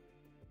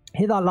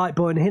 Hit that like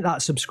button, hit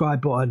that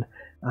subscribe button,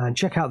 and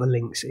check out the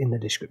links in the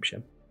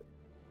description.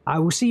 I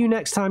will see you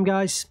next time,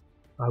 guys.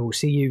 I will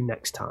see you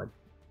next time.